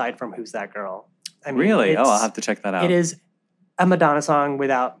B-side from Who's That Girl? I mean, really? Oh, I'll have to check that out. It is a Madonna song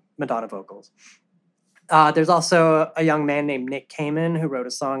without Madonna vocals. There's also a young man named Nick Kamen who wrote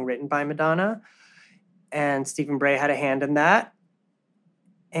a song written by Madonna, and Stephen Bray had a hand in that.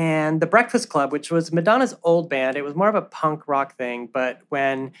 And The Breakfast Club, which was Madonna's old band, it was more of a punk rock thing, but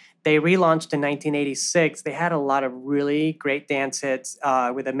when they relaunched in 1986, they had a lot of really great dance hits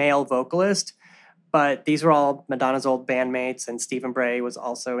with a male vocalist, but these were all Madonna's old bandmates, and Stephen Bray was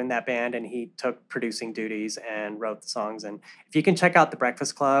also in that band, and he took producing duties and wrote the songs. And if you can check out The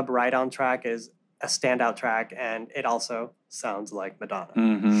Breakfast Club, Right on Track is a standout track, and it also sounds like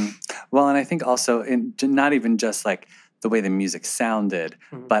Madonna. Well, and I think also, not even just like the way the music sounded,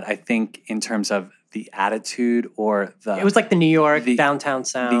 but I think in terms of the attitude or it was like the New York downtown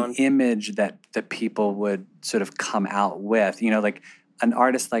sound, the image that the people would sort of come out with, you know, like an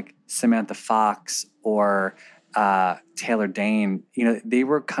artist like Samantha Fox or Taylor Dane, you know, they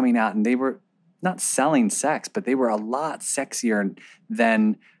were coming out and they were not selling sex, but they were a lot sexier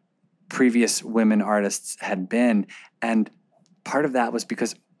than previous women artists had been. And part of that was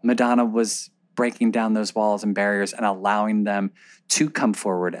because Madonna was breaking down those walls and barriers and allowing them to come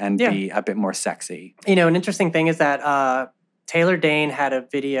forward and be a bit more sexy. You know, an interesting thing is that Taylor Dane had a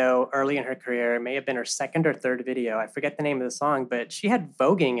video early in her career. It may have been her second or third video. I forget the name of the song, but she had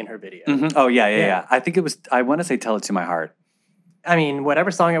voguing in her video. Oh, yeah. I think it was, I want to say Tell It To My Heart. I mean, whatever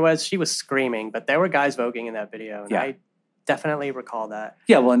song it was, she was screaming, but there were guys voguing in that video. And I definitely recall that.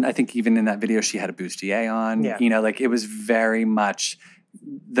 Yeah, well, and I think even in that video, she had a bustier on. You know, like it was very much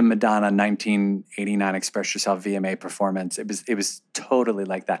the Madonna 1989 Express Yourself VMA performance. It was totally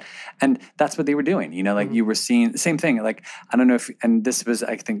like that. And that's what they were doing, you know, like you were seeing the same thing. Like, I don't know if, and this was,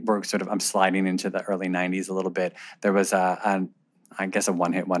 I think we're sort of, I'm sliding into the early 90s a little bit. There was I guess a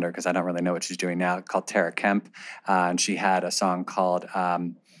one-hit wonder, because I don't really know what she's doing now, called Tara Kemp. And she had a song called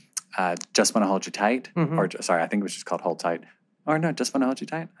Just Wanna Hold You Tight. Or, sorry, I think it was just called Hold Tight. Or no, Just Wanna Hold You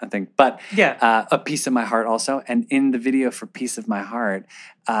Tight, I think. But A Piece of My Heart also. And in the video for Piece of My Heart,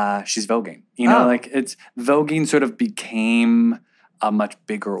 she's voguing. You know, like it's voguing sort of became a much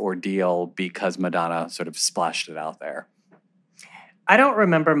bigger ordeal because Madonna sort of splashed it out there. I don't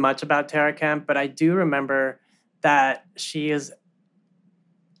remember much about Tara Kemp, but I do remember that she is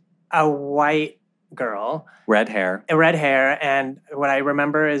a white girl. Red hair. And what I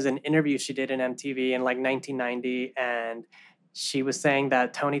remember is an interview she did in MTV in like 1990, and she was saying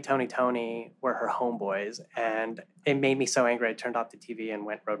that Tony were her homeboys, and it made me so angry I turned off the TV and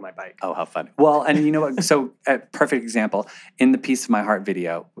rode my bike. Oh, how funny. Well, and you know what? So, a perfect example, in the Piece of My Heart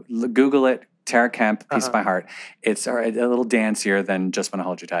video, Google it, Tara Kemp, Piece of My Heart. It's a little dancier than Just Wanna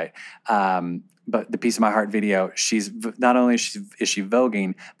Hold You Tight. But the Piece of My Heart video, she's not only is she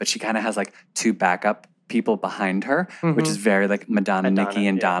voguing, but she kind of has like two backup people behind her, which is very like Madonna, Nikki,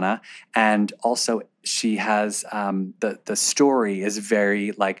 and Donna. And also she has the story is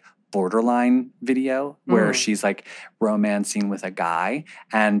very like borderline video where she's like romancing with a guy,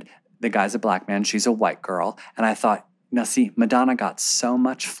 and the guy's a black man, she's a white girl. And I thought, now see, Madonna got so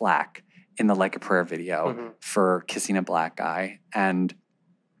much flack in the Like a Prayer video for kissing a black guy, and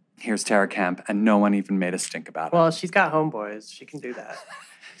here's Tara Kemp, and no one even made a stink about it. Well, she's got homeboys. She can do that.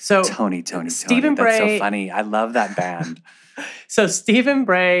 So Tony. Stephen That's Bray, so funny. I love that band. So Stephen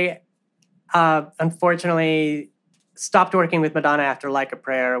Bray, unfortunately, stopped working with Madonna after Like a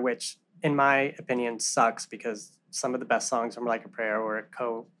Prayer, which, in my opinion, sucks because some of the best songs from Like a Prayer were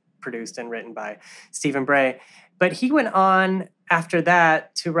co-produced and written by Stephen Bray. But he went on after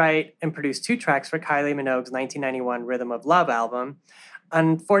that to write and produce 2 tracks for Kylie Minogue's 1991 Rhythm of Love album.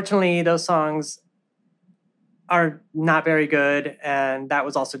 Unfortunately, those songs are not very good, and that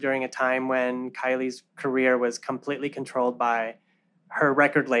was also during a time when Kylie's career was completely controlled by her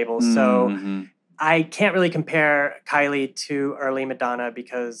record label. So I can't really compare Kylie to early Madonna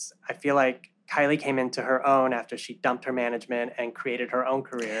because I feel like Kylie came into her own after she dumped her management and created her own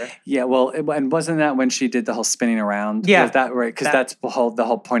career. Yeah, well, and wasn't that when she did the whole spinning around? Yeah. Was that right? Because that's the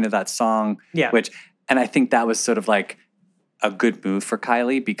whole point of that song. Yeah. And I think that was sort of like a good move for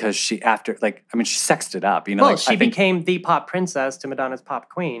Kylie because she sexed it up. You know, well, she became the pop princess to Madonna's pop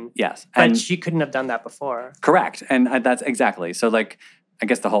queen. Yes. But she couldn't have done that before. Correct. And that's exactly. So like, I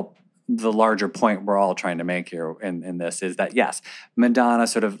guess the larger point we're all trying to make here in this is that, yes, Madonna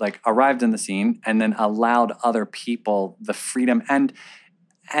sort of like arrived in the scene and then allowed other people the freedom and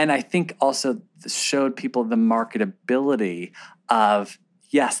I think also showed people the marketability of,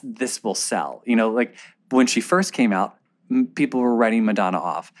 yes, this will sell. You know, like when she first came out, people were writing Madonna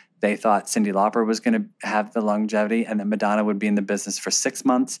off. They thought Cyndi Lauper was going to have the longevity and that Madonna would be in the business for 6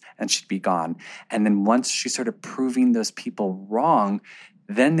 months and she'd be gone. And then once she started proving those people wrong,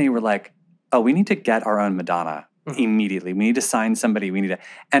 then they were like, oh, we need to get our own Madonna immediately. We need to sign somebody.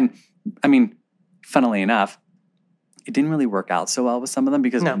 And I mean, funnily enough, it didn't really work out so well with some of them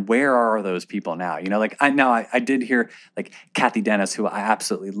because where are those people now? You know, like I did hear like Kathy Dennis, who I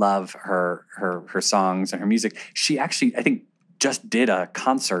absolutely love her songs and her music. She actually, I think, just did a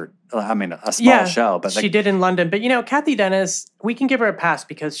concert. I mean, a small show, but she did in London. But you know, Kathy Dennis, we can give her a pass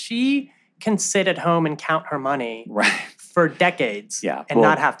because she can sit at home and count her money for decades and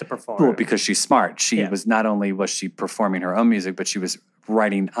not have to perform. Well, because she's smart. She was not only was she performing her own music, but she was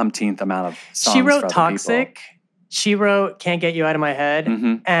writing umpteenth amount of songs. She wrote for other Toxic. People. She wrote Can't Get You Out of My Head.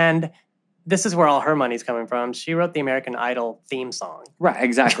 And this is where all her money's coming from. She wrote the American Idol theme song. Right,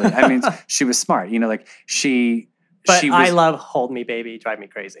 exactly. I mean, she was smart. You know, like But I love Hold Me Baby, Drive Me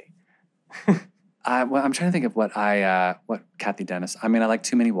Crazy. I'm trying to think of what Kathy Dennis. I mean, I like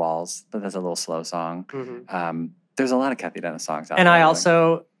Too Many Walls, but that's a little slow song. There's a lot of Kathy Dennis songs out there. And I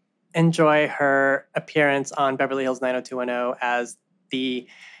also enjoy her appearance on Beverly Hills 90210 as the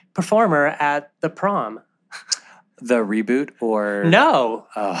performer at the prom. The reboot or no?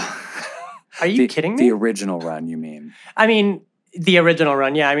 Oh. Are you kidding me? The original run, you mean? I mean, the original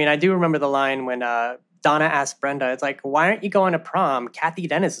run. Yeah, I mean, I do remember the line when Donna asked Brenda, "It's like, why aren't you going to prom? Kathy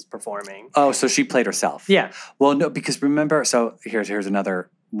Dennis is performing." Oh, so she played herself. Yeah. Well, no, because remember. So here's another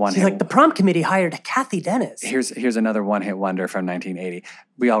one. She's like, the prom committee hired Kathy Dennis. Here's another one-hit wonder from 1980.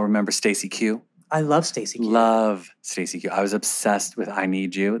 We all remember Stacey Q. I love Stacey Q. Love Stacey Q. I was obsessed with "I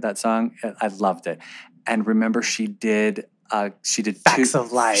Need You," that song. I loved it. And remember, she did Facts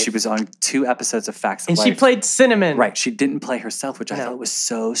of Life. She was on 2 episodes of Facts of Life. And she played Cinnamon. Right. She didn't play herself, which I thought was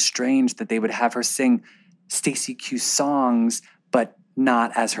so strange that they would have her sing Stacey Q songs, but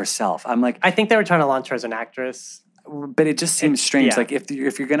not as herself. I'm like, I think they were trying to launch her as an actress. But it just seems strange. Yeah. Like if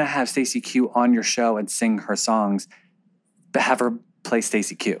you're going to have Stacey Q on your show and sing her songs, but have her play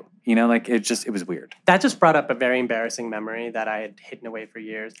Stacey Q. You know, like it was weird. That just brought up a very embarrassing memory that I had hidden away for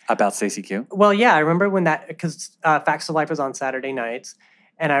years. About Stacey Q? Well, yeah, I remember when because Facts of Life was on Saturday nights,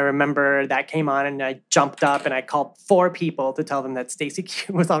 and I remember that came on, and I jumped up and I called 4 people to tell them that Stacey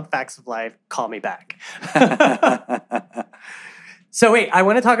Q was on Facts of Life. Call me back. So wait, I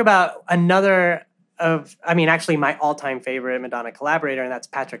want to talk about actually my all-time favorite Madonna collaborator, and that's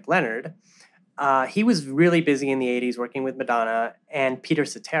Patrick Leonard. he was really busy in the 80s working with Madonna and Peter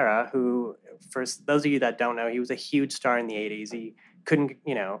Cetera, who, for those of you that don't know, he was a huge star in the 80s. He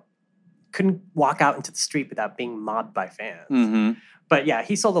couldn't walk out into the street without being mobbed by fans. Mm-hmm. But yeah,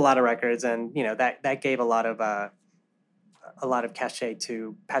 he sold a lot of records, and that gave a lot of cachet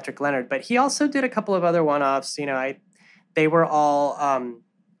to Patrick Leonard. But he also did a couple of other one-offs. They were all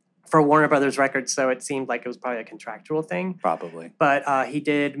for Warner Brothers Records, so it seemed like it was probably a contractual thing. Probably. But he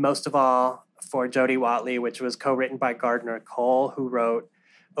did most of all for Jody Watley, which was co-written by Gardner Cole, who wrote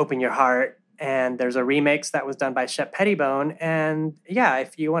 "Open Your Heart." And there's a remix that was done by Shep Pettibone. And yeah,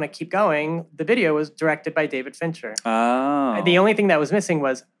 if you want to keep going, the video was directed by David Fincher. Oh. The only thing that was missing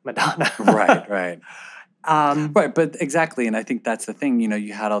was Madonna. Right. Right, but exactly. And I think that's the thing.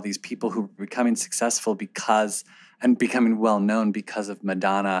 You had all these people who were becoming successful and becoming well-known because of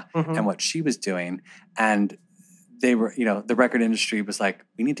Madonna and what she was doing. And they were, the record industry was like,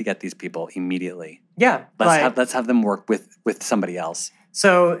 we need to get these people immediately. Yeah. Let's have them work with somebody else.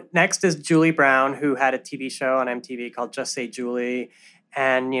 So next is Julie Brown, who had a TV show on MTV called Just Say Julie.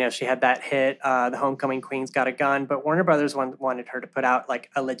 And, she had that hit, The Homecoming Queen's Got a Gun. But Warner Brothers wanted her to put out like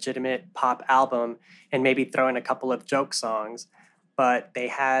a legitimate pop album and maybe throw in a couple of joke songs. But they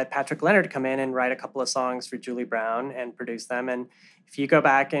had Patrick Leonard come in and write a couple of songs for Julie Brown and produce them. And if you go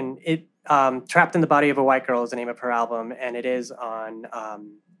back and Trapped in the Body of a White Girl is the name of her album. And it is on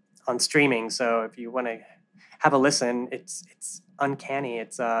streaming. So if you want to have a listen, it's uncanny.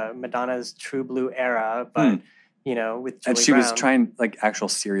 It's Madonna's True Blue era, but with Julie and she Brown. was trying like actual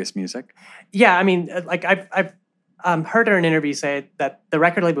serious music. Yeah, I mean, like I've heard her in interviews say that the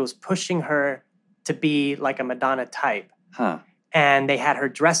record label was pushing her to be like a Madonna type. Huh. And they had her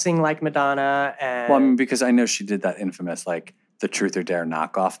dressing like Madonna. And Well, I mean, because I know she did that infamous like the Truth or Dare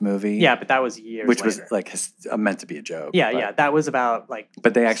knockoff movie. yeah, but that was years which later. was like meant to be a joke. Yeah, that was about like.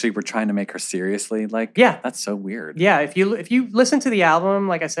 But they actually were trying to make her seriously. Like, Yeah. that's so weird. Yeah, if you listen to the album,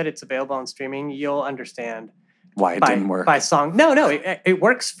 like I said, it's available on streaming. You'll understand Why it didn't work. by song. No, it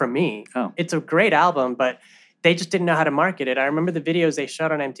works for me. Oh. It's a great album, but they just didn't know how to market it. I remember the videos they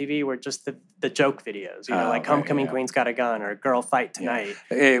shot on MTV were just the joke videos, like Homecoming Queen's Got a Gun or Girl Fight Tonight.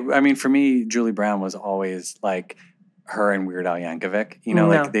 I mean, for me, Julie Brown was always like her and Weird Al Yankovic.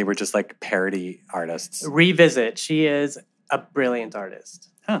 Like they were just like parody artists. Revisit. She is a brilliant artist.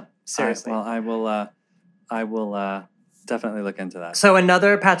 Huh. Seriously. I will definitely look into that. So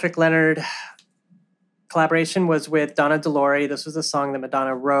another Patrick Leonard collaboration was with Donna DeLore. This was a song that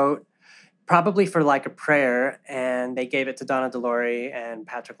Madonna wrote, probably for Like a Prayer, and they gave it to Donna DeLore, and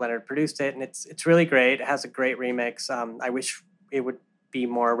Patrick Leonard produced it, and it's really great. It has a great remix. I wish it would be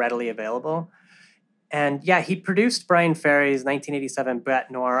more readily available. And yeah, he produced Brian Ferry's 1987 Bête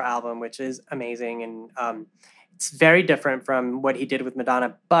Noire album, which is amazing, and it's very different from what he did with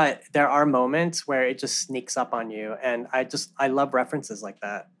Madonna, but there are moments where it just sneaks up on you, and I love references like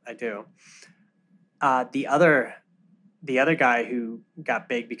that. I do. The other guy who got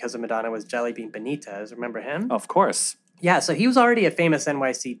big because of Madonna was Jelly Bean Benitez. Remember him? Of course. Yeah, so he was already a famous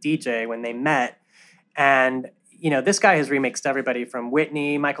NYC DJ when they met. And, this guy has remixed everybody from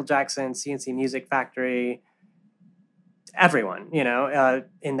Whitney, Michael Jackson, CNC Music Factory, everyone,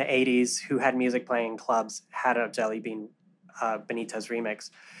 in the 80s who had music playing in clubs had a Jelly Bean Benitez remix.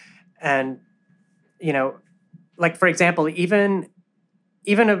 And, like, for example, even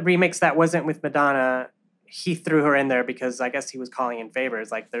a remix that wasn't with Madonna, he threw her in there because I guess he was calling in favors.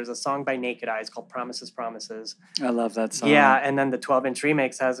 Like there's a song by Naked Eyes called Promises, Promises. I love that song. Yeah, and then the 12-inch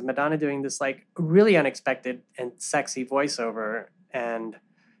remix has Madonna doing this like really unexpected and sexy voiceover, and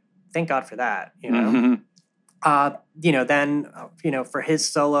thank God for that, Mm-hmm. Then for his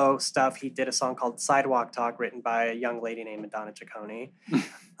solo stuff, he did a song called Sidewalk Talk written by a young lady named Madonna Ciccone.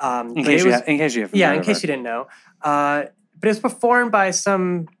 In case you haven't yeah, heard in of case it. you didn't know. But it was performed by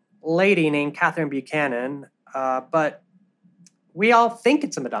some lady named Catherine Buchanan, but we all think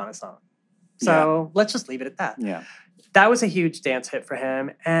it's a Madonna song. So let's just leave it at that. Yeah. That was a huge dance hit for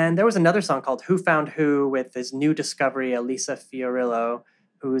him. And there was another song called Who Found Who with his new discovery, Elisa Fiorillo,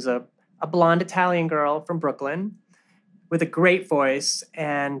 who's a blonde Italian girl from Brooklyn with a great voice.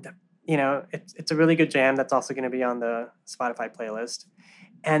 And, it's a really good jam that's also going to be on the Spotify playlist.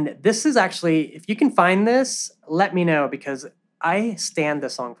 And this is actually, if you can find this, let me know, because I stand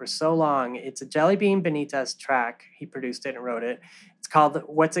this song for so long. It's a Jelly Bean Benitez track. He produced it and wrote it. It's called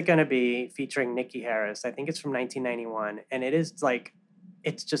What's It Gonna Be, featuring Nikki Harris. I think it's from 1991. And it is like,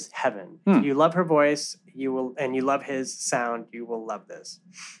 it's just heaven. If you love her voice, and you love his sound, you will love this.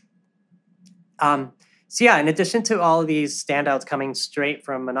 So yeah, in addition to all of these standouts coming straight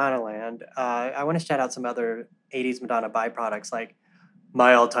from Madonna Land, I want to shout out some other 80s Madonna byproducts. Like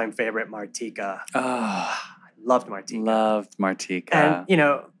my all-time favorite, Martika. Oh, I loved Martika. loved Martika. And, you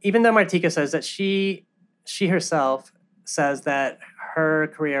know, even though Martika says that she herself says that her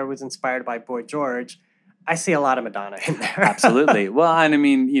career was inspired by Boy George, I see a lot of Madonna in there. Absolutely. Well, and I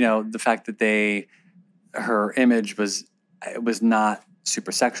mean, you know, the fact that her image was not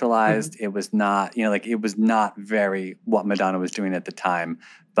super sexualized. It was not, you know, like it was not very what Madonna was doing at the time.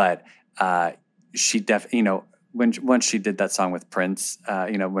 But she definitely, you know, once she did that song with Prince,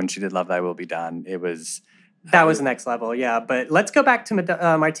 you know, when she did Love Thy Will Be Done, it was... That was next level, yeah. But let's go back to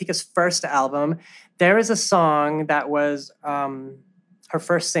Martika's first album. There is a song that was her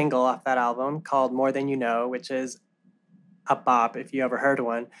first single off that album called More Than You Know, which is a bop if you ever heard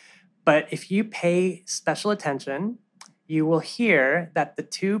one. But if you pay special attention, you will hear that the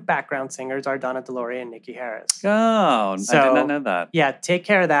two background singers are Donna Deloria and Nikki Harris. Oh, So, I did not know that. Yeah, take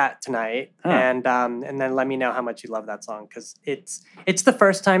care of that tonight, Huh. and then let me know how much you love that song, because it's the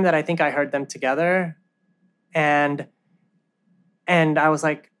first time that I think I heard them together, and I was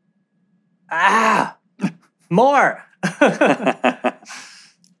like, more.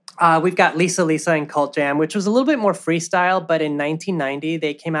 We've got Lisa Lisa and Cult Jam, which was a little bit more freestyle, but in 1990,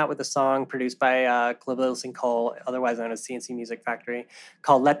 they came out with a song produced by Cliff Lewis and Cole, otherwise known as CNC Music Factory,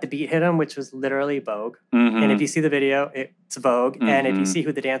 called Let the Beat Hit 'Em, which was literally Vogue. Mhm. And if you see the video, it's Vogue. And if you Mhm. see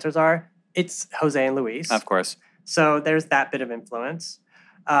who the dancers are, it's Jose and Luis. Of course. So there's that bit of influence.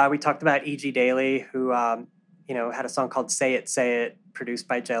 We talked about E.G. Daily, who you know, had a song called Say It, produced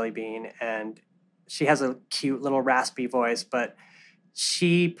by Jelly Bean. And she has a cute little raspy voice, but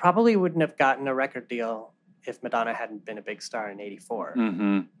she probably wouldn't have gotten a record deal if Madonna hadn't been a big star in 84,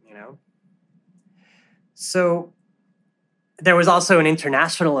 Mm-hmm. you know? So there was also an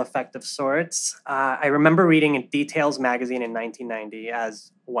international effect of sorts. I remember reading in Details magazine in 1990,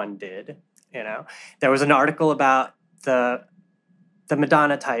 as one did, you know? There was an article about the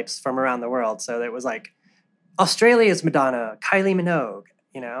Madonna types from around the world. So it was like, Australia's Madonna, Kylie Minogue,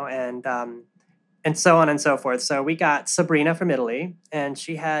 you know, and so on and so forth. So we got Sabrina from Italy, and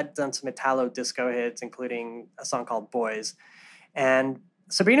she had done some Italo disco hits, including a song called Boys. And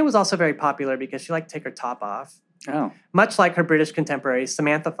Sabrina was also very popular because she liked to take her top off, Oh. much like her British contemporary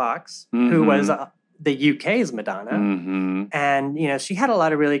Samantha Fox, who was the UK's Madonna. Mm-hmm. And, you know, she had a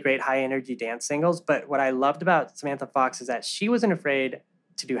lot of really great high energy dance singles. But what I loved about Samantha Fox is that she wasn't afraid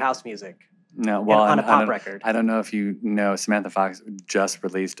to do house music. No, well, on a I pop don't- record. I don't know if you know, Samantha Fox just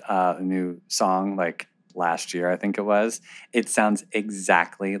released a new song like last year, I think it was. It sounds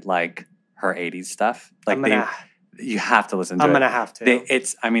exactly like her 80s stuff. Like you have to listen to it. I'm gonna have to.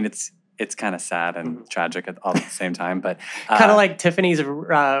 It's kind of sad and tragic all at the same time, but Kind of like Tiffany's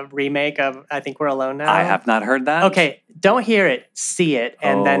remake of I Think We're Alone Now. I have not heard that. Okay, don't hear it, see it,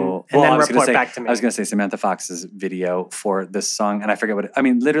 and then report back to me. I was going to say Samantha Fox's video for this song, and I forget what I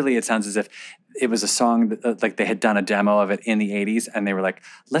mean. Literally, it sounds as if it was a song that, like they had done a demo of it in the 80s, and they were like,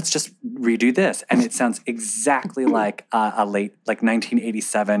 let's just redo this. And it sounds exactly like a late, like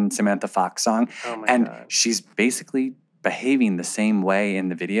 1987 Samantha Fox song. Oh my and God. she's basically behaving the same way in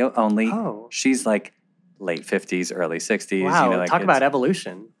the video, only she's like late 50s, early 60s. Wow, you know, like talk about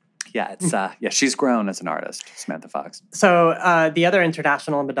evolution. Yeah, it's she's grown as an artist, Samantha Fox. So the other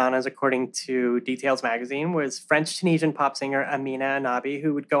international Madonnas, according to Details magazine, was French-Tunisian pop singer Amina Anabi,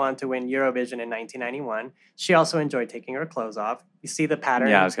 who would go on to win Eurovision in 1991. She also enjoyed taking her clothes off. You see the pattern.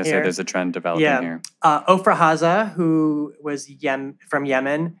 Yeah, I was going to say here? there's a trend developing here. Ofra Haza, who was from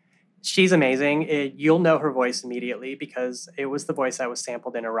Yemen, she's amazing. You'll know her voice immediately because it was the voice that was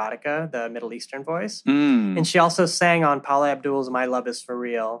sampled in Erotica, the Middle Eastern voice. And she also sang on Paula Abdul's My Love Is For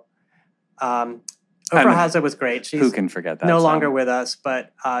Real. Ofra Haza was great. She's who can forget that no song? longer with us,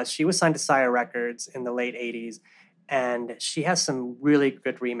 but she was signed to Sire Records in the late 80s. And she has some really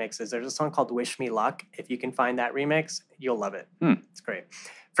good remixes. There's a song called Wish Me Luck. If you can find that remix, you'll love it. It's great.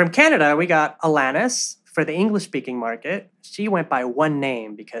 From Canada, we got Alanis. For the English-speaking market, she went by one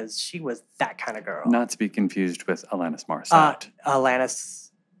name because she was that kind of girl. Not to be confused with Alanis Morissette.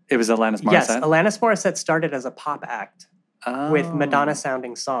 Alanis. It was Alanis Morissette? Yes, Alanis Morissette started as a pop act with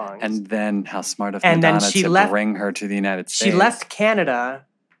Madonna-sounding songs. And then how smart of And then Madonna she to left- bring her to the United States. She left Canada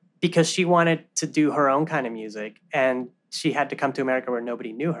because she wanted to do her own kind of music, and she had to come to America where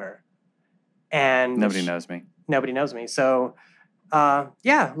nobody knew her. And Nobody knows me. Nobody knows me. So,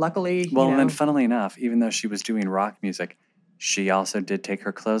 luckily. Well, you and know, then funnily enough, even though she was doing rock music, she also did take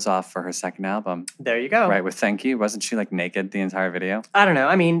her clothes off for her second album. there you go. Right, with Thank You. Wasn't she like naked the entire video? I don't know.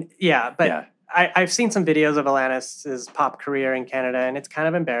 I mean, yeah, but Yeah. I've seen some videos of Alanis's pop career in Canada, and it's kind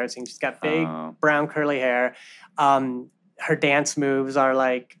of embarrassing. She's got big Oh. brown curly hair. Her dance moves are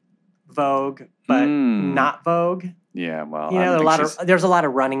like Vogue, but not Vogue. Yeah, well, You I know, don't think she's... there's a lot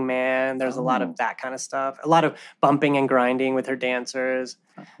of Running Man. There's a lot Oh. of that kind of stuff. A lot of bumping and grinding with her dancers.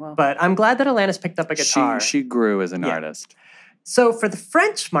 Well, But I'm glad that Alanis picked up a guitar. she grew as an Yeah. artist. So for the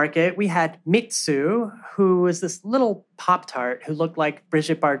French market, we had Mitsu, who was this little Pop-Tart who looked like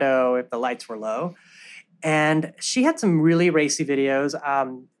Brigitte Bardot if the lights were low. And she had some really racy videos.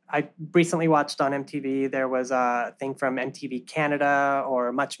 I recently watched on MTV, there was a thing from MTV Canada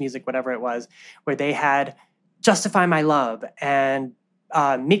or Much Music, whatever it was, where they had Justify My Love and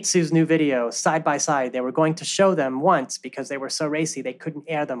Mitsu's new video side by side. They were going to show them once because they were so racy, they couldn't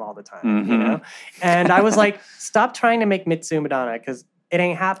air them all the time, you know? And I was like, stop trying to make Mitsu Madonna because it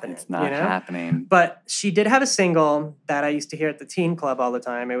ain't happening. It's not you know? happening. But she did have a single that I used to hear at the teen club all the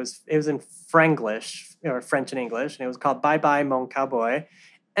time. It was in Franglish, or French and English, and it was called Bye Bye Mon Cowboy.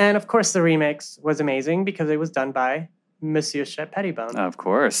 And of course, the remix was amazing because it was done by Monsieur Chet Pettibone. Of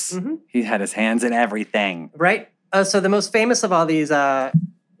course. Mhm. He had his hands in everything. Right? So the most famous of all these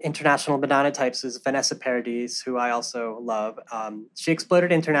international Madonna types is Vanessa Paradis, who I also love. She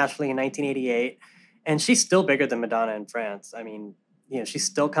exploded internationally in 1988, and she's still bigger than Madonna in France. I mean, you know, she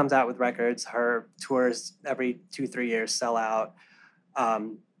still comes out with records. Her tours every 2-3 years sell out.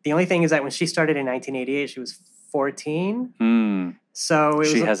 The only thing is that when she started in 1988, she was 14. So it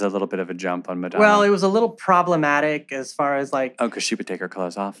She was, has a little bit of a jump on Madonna. well, it was a little problematic as far as like, Oh, because she would take her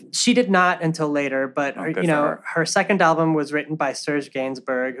clothes off? she did not until later, but Oh, her, good you for know, her. her second album was written by Serge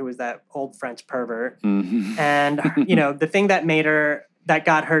Gainsbourg, who was that old French pervert. Mhm. And you know, the thing that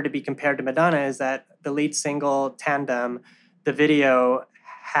got her to be compared to Madonna is that the lead single Tandem, the video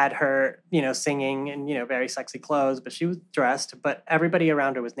had her, you know, singing in, you know, very sexy clothes, but she was dressed, but everybody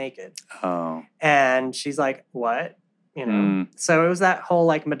around her was naked. Oh. And she's like, what? You know? Mm. So it was that whole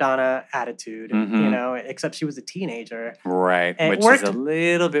like Madonna attitude, you Mhm. know, except she was a teenager. Right. It Which worked- is a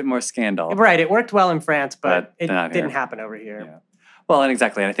little bit more scandal. Right. It worked well in France, but But it not didn't here. happen over here. Yeah. Well, and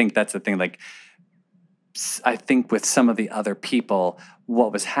exactly. And I think that's the thing. Like, I think with some of the other people,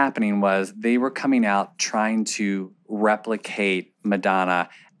 what was happening was they were coming out trying to replicate Madonna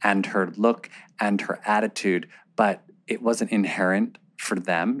and her look and her attitude, but it wasn't inherent for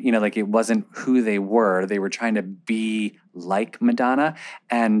them. You know, like it wasn't who they were. They were trying to be like Madonna.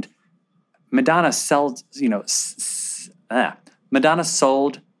 And Madonna sold, you know, Madonna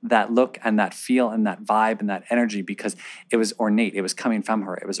sold that look and that feel and that vibe and that energy because it was ornate. It was coming from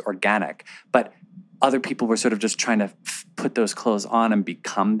her. It was organic. But other people were sort of just trying to put those clothes on and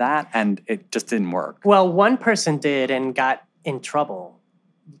become that, and it just didn't work. Well, one person did and got in trouble,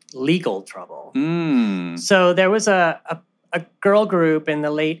 legal trouble. So there was a girl group in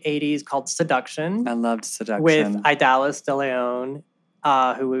the late 80s called Seduction I loved Seduction. with Idalis de Leon,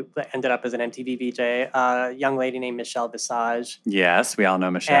 who ended up as an MTV VJ, a young lady named Michelle Visage, Yes, we all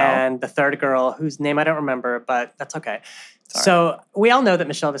know Michelle. and the third girl, whose name I don't remember, but that's okay. Sorry. So we all know that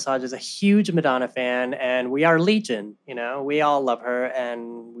Michelle Visage is a huge Madonna fan, and we are legion. You know, we all love her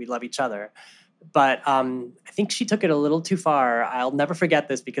and we love each other. But I think she took it a little too far. I'll never forget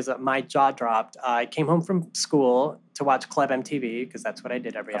this because my jaw dropped. I came home from school to watch Club MTV because that's what I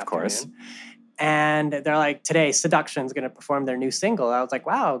did every Of afternoon. course. And they're like, today, Seduction's going to perform their new single. I was like,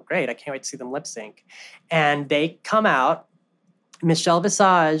 wow, great. I can't wait to see them lip sync. And they come out. Michelle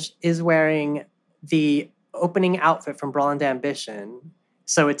Visage is wearing the opening outfit from Blonde Ambition.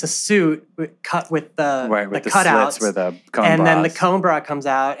 So it's a suit cut with the cutouts. slits with a cone And then the bras. cone bra comes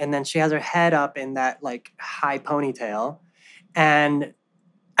out, and then she has her head up in that like high ponytail. And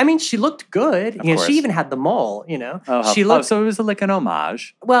I mean, she looked good. Of You know, course. she even had the mole, you know. Oh, She looked so it was like an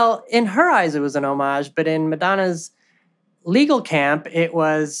homage. well, in her eyes, it was an homage, but in Madonna's legal camp, it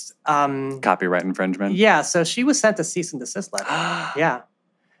was Copyright infringement. yeah. So she was sent a cease and desist letter. Yeah.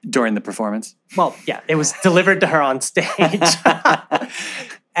 During the performance. Well, yeah, it was delivered to her on stage.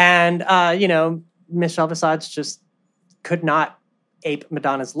 And, you know, Michelle Visage just could not ape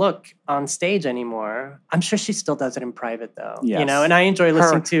Madonna's look on stage anymore. I'm sure she still does it in private, though. You Yes. know, and I enjoy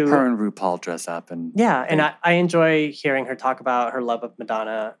listening to her and RuPaul dress up and yeah, and I enjoy hearing her talk about her love of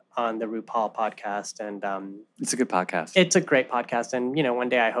Madonna on the RuPaul podcast. And it's a good podcast. it's a great podcast. And, you know, one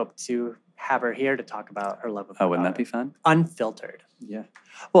day I hope to have her here to talk about her love of Madonna. Oh, wouldn't that be fun? Unfiltered. Yeah.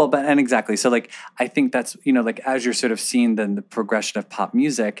 Well, and exactly. So like, I think that's, you know, like as you're sort of seeing the progression of pop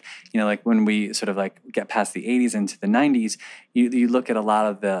music, you know, like when we sort of like get past the 80s into the 90s, you look at a lot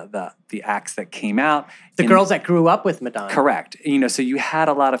of the acts that came out. The girls that grew up with Madonna. Correct. You know, so you had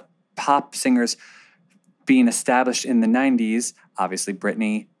a lot of pop singers being established in the 90s, obviously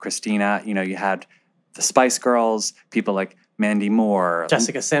Britney, Christina, you know, you had the Spice Girls, people like Mandy Moore,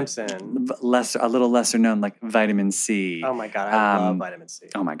 Jessica Simpson. a little lesser known, like Vitamin C. Oh my God, I love Vitamin C.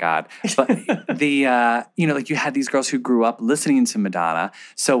 Oh my God! But like you had these girls who grew up listening to Madonna,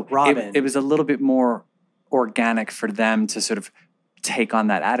 so Robin. it was a little bit more organic for them to sort of take on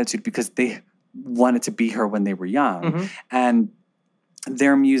that attitude because they wanted to be her when they were young, Mm-hmm. and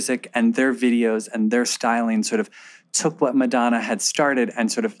their music and their videos and their styling sort of took what Madonna had started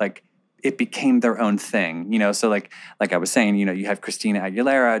and sort of like it became their own thing, So like I was saying, you have Christina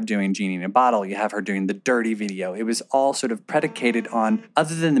Aguilera doing Genie in a Bottle. You have her doing the Dirty video. It was all sort of predicated on,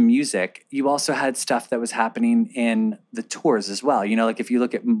 other than the music, you also had stuff that was happening in the tours as well. Like if you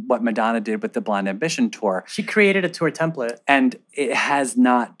look at what Madonna did with the Blonde Ambition tour. She created a tour template. And it has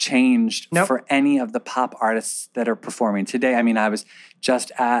not changed Nope. for any of the pop artists that are performing today. I mean, I was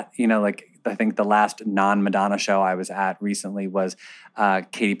just at, I think the last non-Madonna show I was at recently was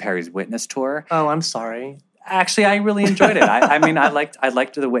Katy Perry's Witness tour. Oh, I'm sorry. Actually, I really enjoyed it. I mean, I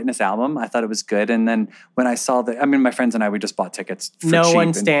liked the Witness album. I thought it was good. And then when I saw my friends and I, we just bought tickets for cheap. No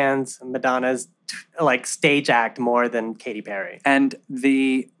one stands Madonna's like stage act more than Katy Perry. And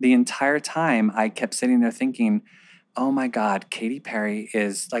the entire time I kept sitting there thinking, oh my God, Katy Perry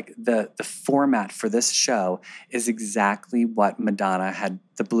is like the format for this show is exactly what Madonna had,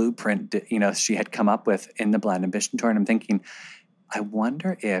 the blueprint, she had come up with in the Blonde Ambition tour. And I'm thinking, I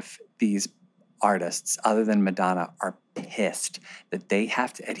wonder if these artists, other than Madonna, are pissed that they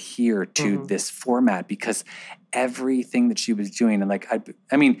have to adhere to this format because everything that she was doing, and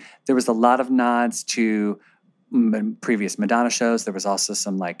I mean, there was a lot of nods to previous Madonna shows. There was also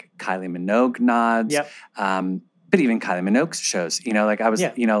some like Kylie Minogue nods. Yep. But even Kylie Minogue's shows,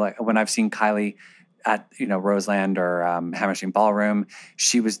 like when I've seen Kylie at, Roseland or Hammerstein Ballroom,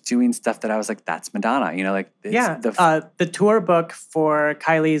 she was doing stuff that I was like, that's Madonna, the tour book for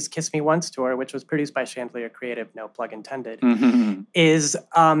Kylie's Kiss Me Once tour, which was produced by Chandelier Creative, no plug intended, is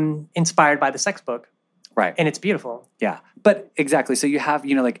inspired by the Sex book. Right. And it's beautiful. Yeah. But exactly. So you have,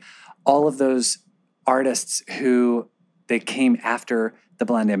 like all of those artists who they came after the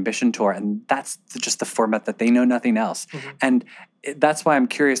Blonde Ambition tour, and that's just the format that they know nothing else. And that's why I'm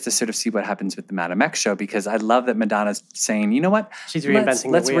curious to sort of see what happens with the Madame X show, because I love that Madonna's saying, you know what? She's reinventing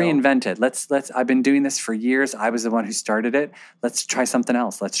let's the wheel. Reinvent it. Let's I've been doing this for years. I was the one who started it. Let's try something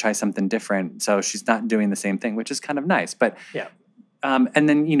else. Let's try something different. So she's not doing the same thing, which is kind of nice. But yeah. And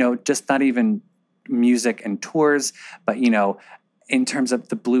then, just not even music and tours, but, in terms of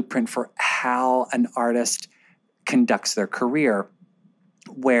the blueprint for how an artist conducts their career,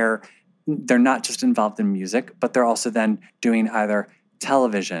 where they're not just involved in music, but they're also then doing either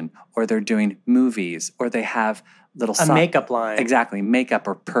television or they're doing movies or they have little makeup line. Exactly. Makeup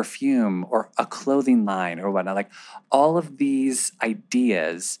or perfume or a clothing line or whatnot. Like all of these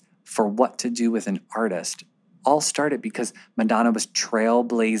ideas for what to do with an artist all started because Madonna was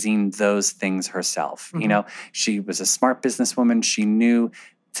trailblazing those things herself. She was a smart businesswoman. She knew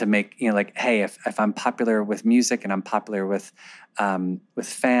to make, hey, if I'm popular with music and I'm popular with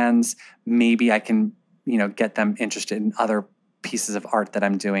fans, maybe I can, get them interested in other pieces of art that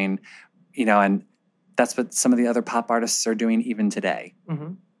I'm doing, and that's what some of the other pop artists are doing even today.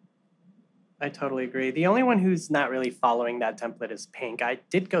 Mm-hmm. I totally agree. The only one who's not really following that template is Pink. I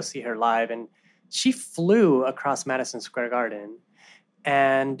did go see her live, and she flew across Madison Square Garden.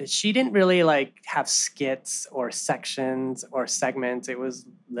 And she didn't really have skits or sections or segments. It was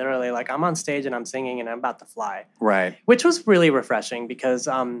literally like, I'm on stage and I'm singing and I'm about to fly. Right. Which was really refreshing because,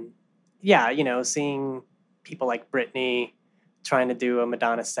 seeing people like Britney trying to do a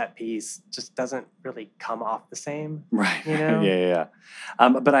Madonna set piece just doesn't really come off the same. Right. Yeah.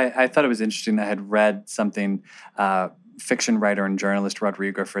 But I thought it was interesting. I had read something, fiction writer and journalist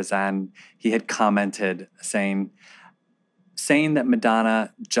Rodrigo Frazan, he had commented saying that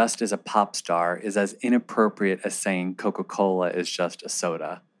Madonna just as a pop star is as inappropriate as saying Coca-Cola is just a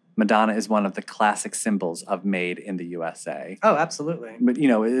soda. Madonna is one of the classic symbols of made in the USA. Oh, absolutely. But,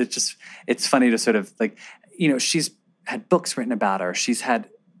 it's funny to sort of she's had books written about her. She's had,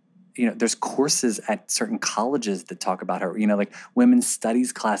 there's courses at certain colleges that talk about her, women's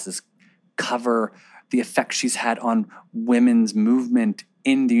studies classes cover the effect she's had on women's movement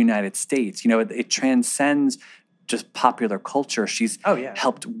in the United States. It transcends just popular culture. She's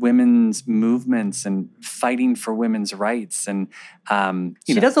helped women's movements and fighting for women's rights. And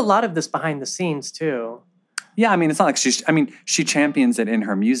she does a lot of this behind the scenes too. Yeah, I mean, it's not like she champions it in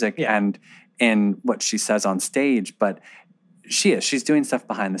her music and in what she says on stage, but she's doing stuff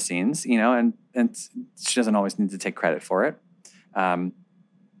behind the scenes, and she doesn't always need to take credit for it.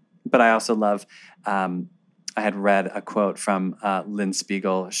 But I also love I had read a quote from Lynn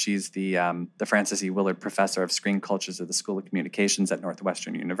Spiegel. She's the Frances E. Willard Professor of Screen Cultures of the School of Communications at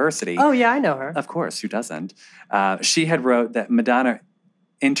Northwestern University. Oh, yeah, I know her. Of course, who doesn't? She had wrote that Madonna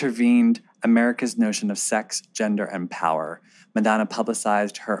intervened America's notion of sex, gender, and power. Madonna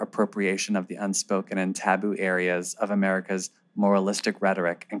publicized her appropriation of the unspoken and taboo areas of America's moralistic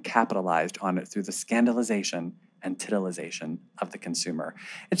rhetoric and capitalized on it through the scandalization and titillization of the consumer.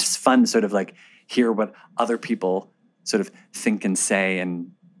 It's just fun to sort of like hear what other people sort of think and say,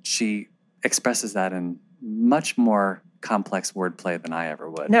 and she expresses that in much more complex wordplay than I ever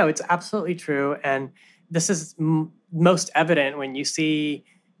would. No, it's absolutely true. And this is most evident when you see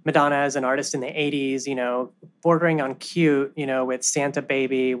Madonna as an artist in the 80s, you know, bordering on cute, you know, with Santa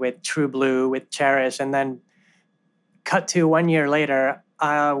Baby, with True Blue, with Cherish, and then cut to 1 year later,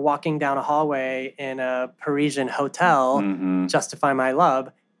 walking down a hallway in a Parisian hotel, Justify My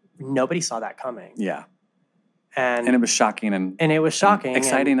Love. Nobody saw that coming. Yeah. And it was shocking and it was shocking.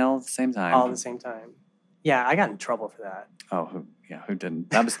 Exciting all at the same time. All at the same time. Yeah, I got in trouble for that. Oh, who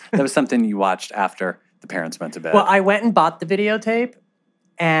didn't? That was something you watched after the parents went to bed. Well, I went and bought the videotape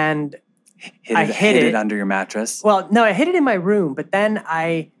and I hid it under your mattress. Well, no, I hid it in my room, but then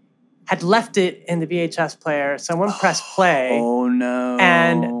I had left it in the VHS player. Someone pressed play. Oh, no.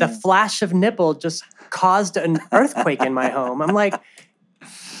 And the flash of nipple just caused an earthquake in my home. I'm like,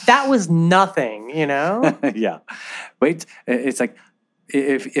 that was nothing, you know? Yeah. Wait, it's like,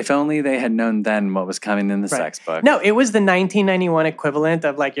 if only they had known then what was coming in the sex book. No, it was the 1991 equivalent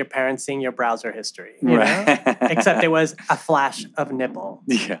of like your parents seeing your browser history, you know? Except it was a flash of nipple.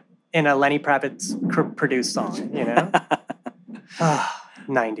 Yeah. In a Lenny Kravitz produced song, you know?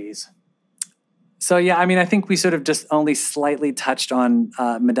 90s. So, yeah, I mean, I think we sort of just only slightly touched on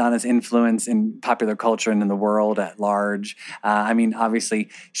Madonna's influence in popular culture and in the world at large. I mean, obviously,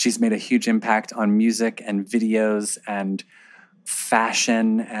 she's made a huge impact on music and videos and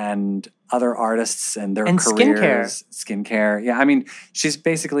fashion and other artists and their careers. Skincare. Yeah, I mean, she's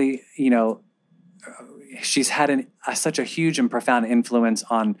basically, you know, she's had such a huge and profound influence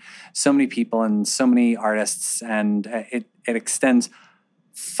on so many people and so many artists, and it extends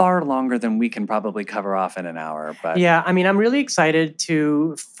far longer than we can probably cover off in an hour. But yeah, I mean, I'm really excited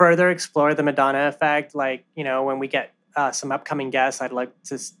to further explore the Madonna effect. Like, you know, when we get some upcoming guests, I'd like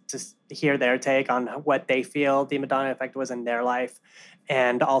to hear their take on what they feel the Madonna effect was in their life,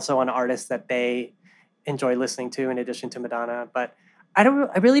 and also on artists that they enjoy listening to in addition to Madonna. But I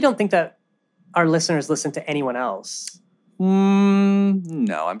really don't think that our listeners listen to anyone else.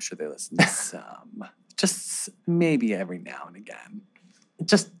 No, I'm sure they listen to some. Just maybe every now and again.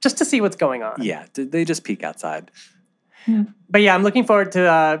 Just to see what's going on. Yeah, they just peek outside. But yeah, I'm looking forward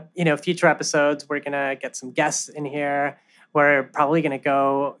to future episodes. We're gonna get some guests in here. We're probably gonna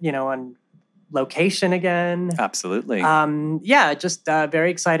go, you know, on location again. Absolutely. Just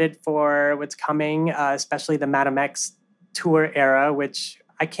very excited for what's coming, especially the Madame X tour era, which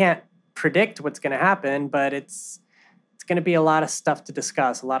I can't predict what's gonna happen, but it's gonna be a lot of stuff to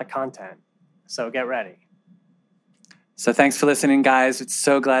discuss, a lot of content. So get ready. So thanks for listening, guys. It's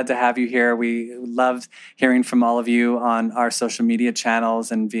so glad to have you here. We love hearing from all of you on our social media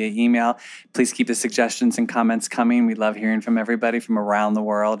channels and via email. Please keep the suggestions and comments coming. We love hearing from everybody from around the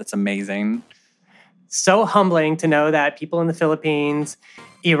world. It's amazing. So humbling to know that people in the Philippines,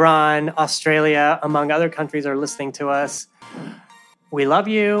 Iran, Australia, among other countries are listening to us. We love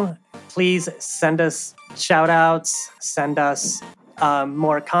you. Please send us shout outs, send us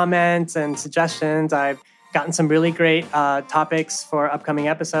more comments and suggestions. I've gotten some really great topics for upcoming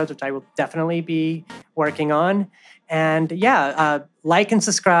episodes, which I will definitely be working on. And like and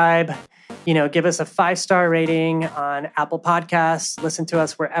subscribe, you know, give us a 5-star rating on Apple Podcasts, listen to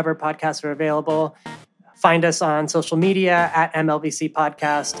us wherever podcasts are available. Find us on social media at MLVC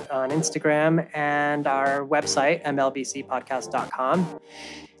Podcast on Instagram and our website, mlvcpodcast.com.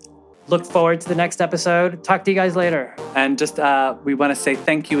 Look forward to the next episode. Talk to you guys later. And just we want to say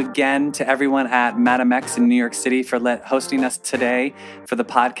thank you again to everyone at Madame X in New York City for hosting us today for the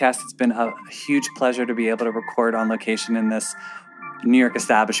podcast. It's been a huge pleasure to be able to record on location in this New York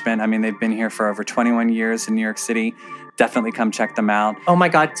establishment. I mean, they've been here for over 21 years in New York City. Definitely come check them out. Oh my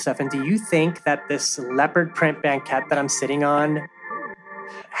God, Stefan, do you think that this leopard print banquette that I'm sitting on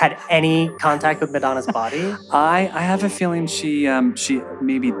had any contact with Madonna's body? I have a feeling she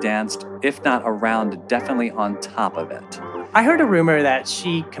maybe danced, if not around, definitely on top of it. I heard a rumor that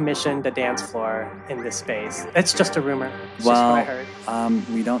she commissioned a dance floor in this space. It's just a rumor. It's just what I heard.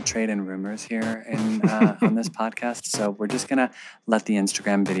 We don't trade in rumors here on this podcast, so we're just gonna let the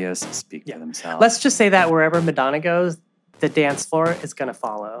Instagram videos speak for themselves. Let's just say that wherever Madonna goes, the dance floor is going to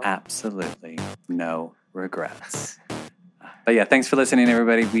follow. Absolutely. No regrets. But yeah, thanks for listening,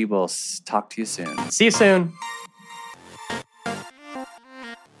 everybody. We will talk to you soon. See you soon.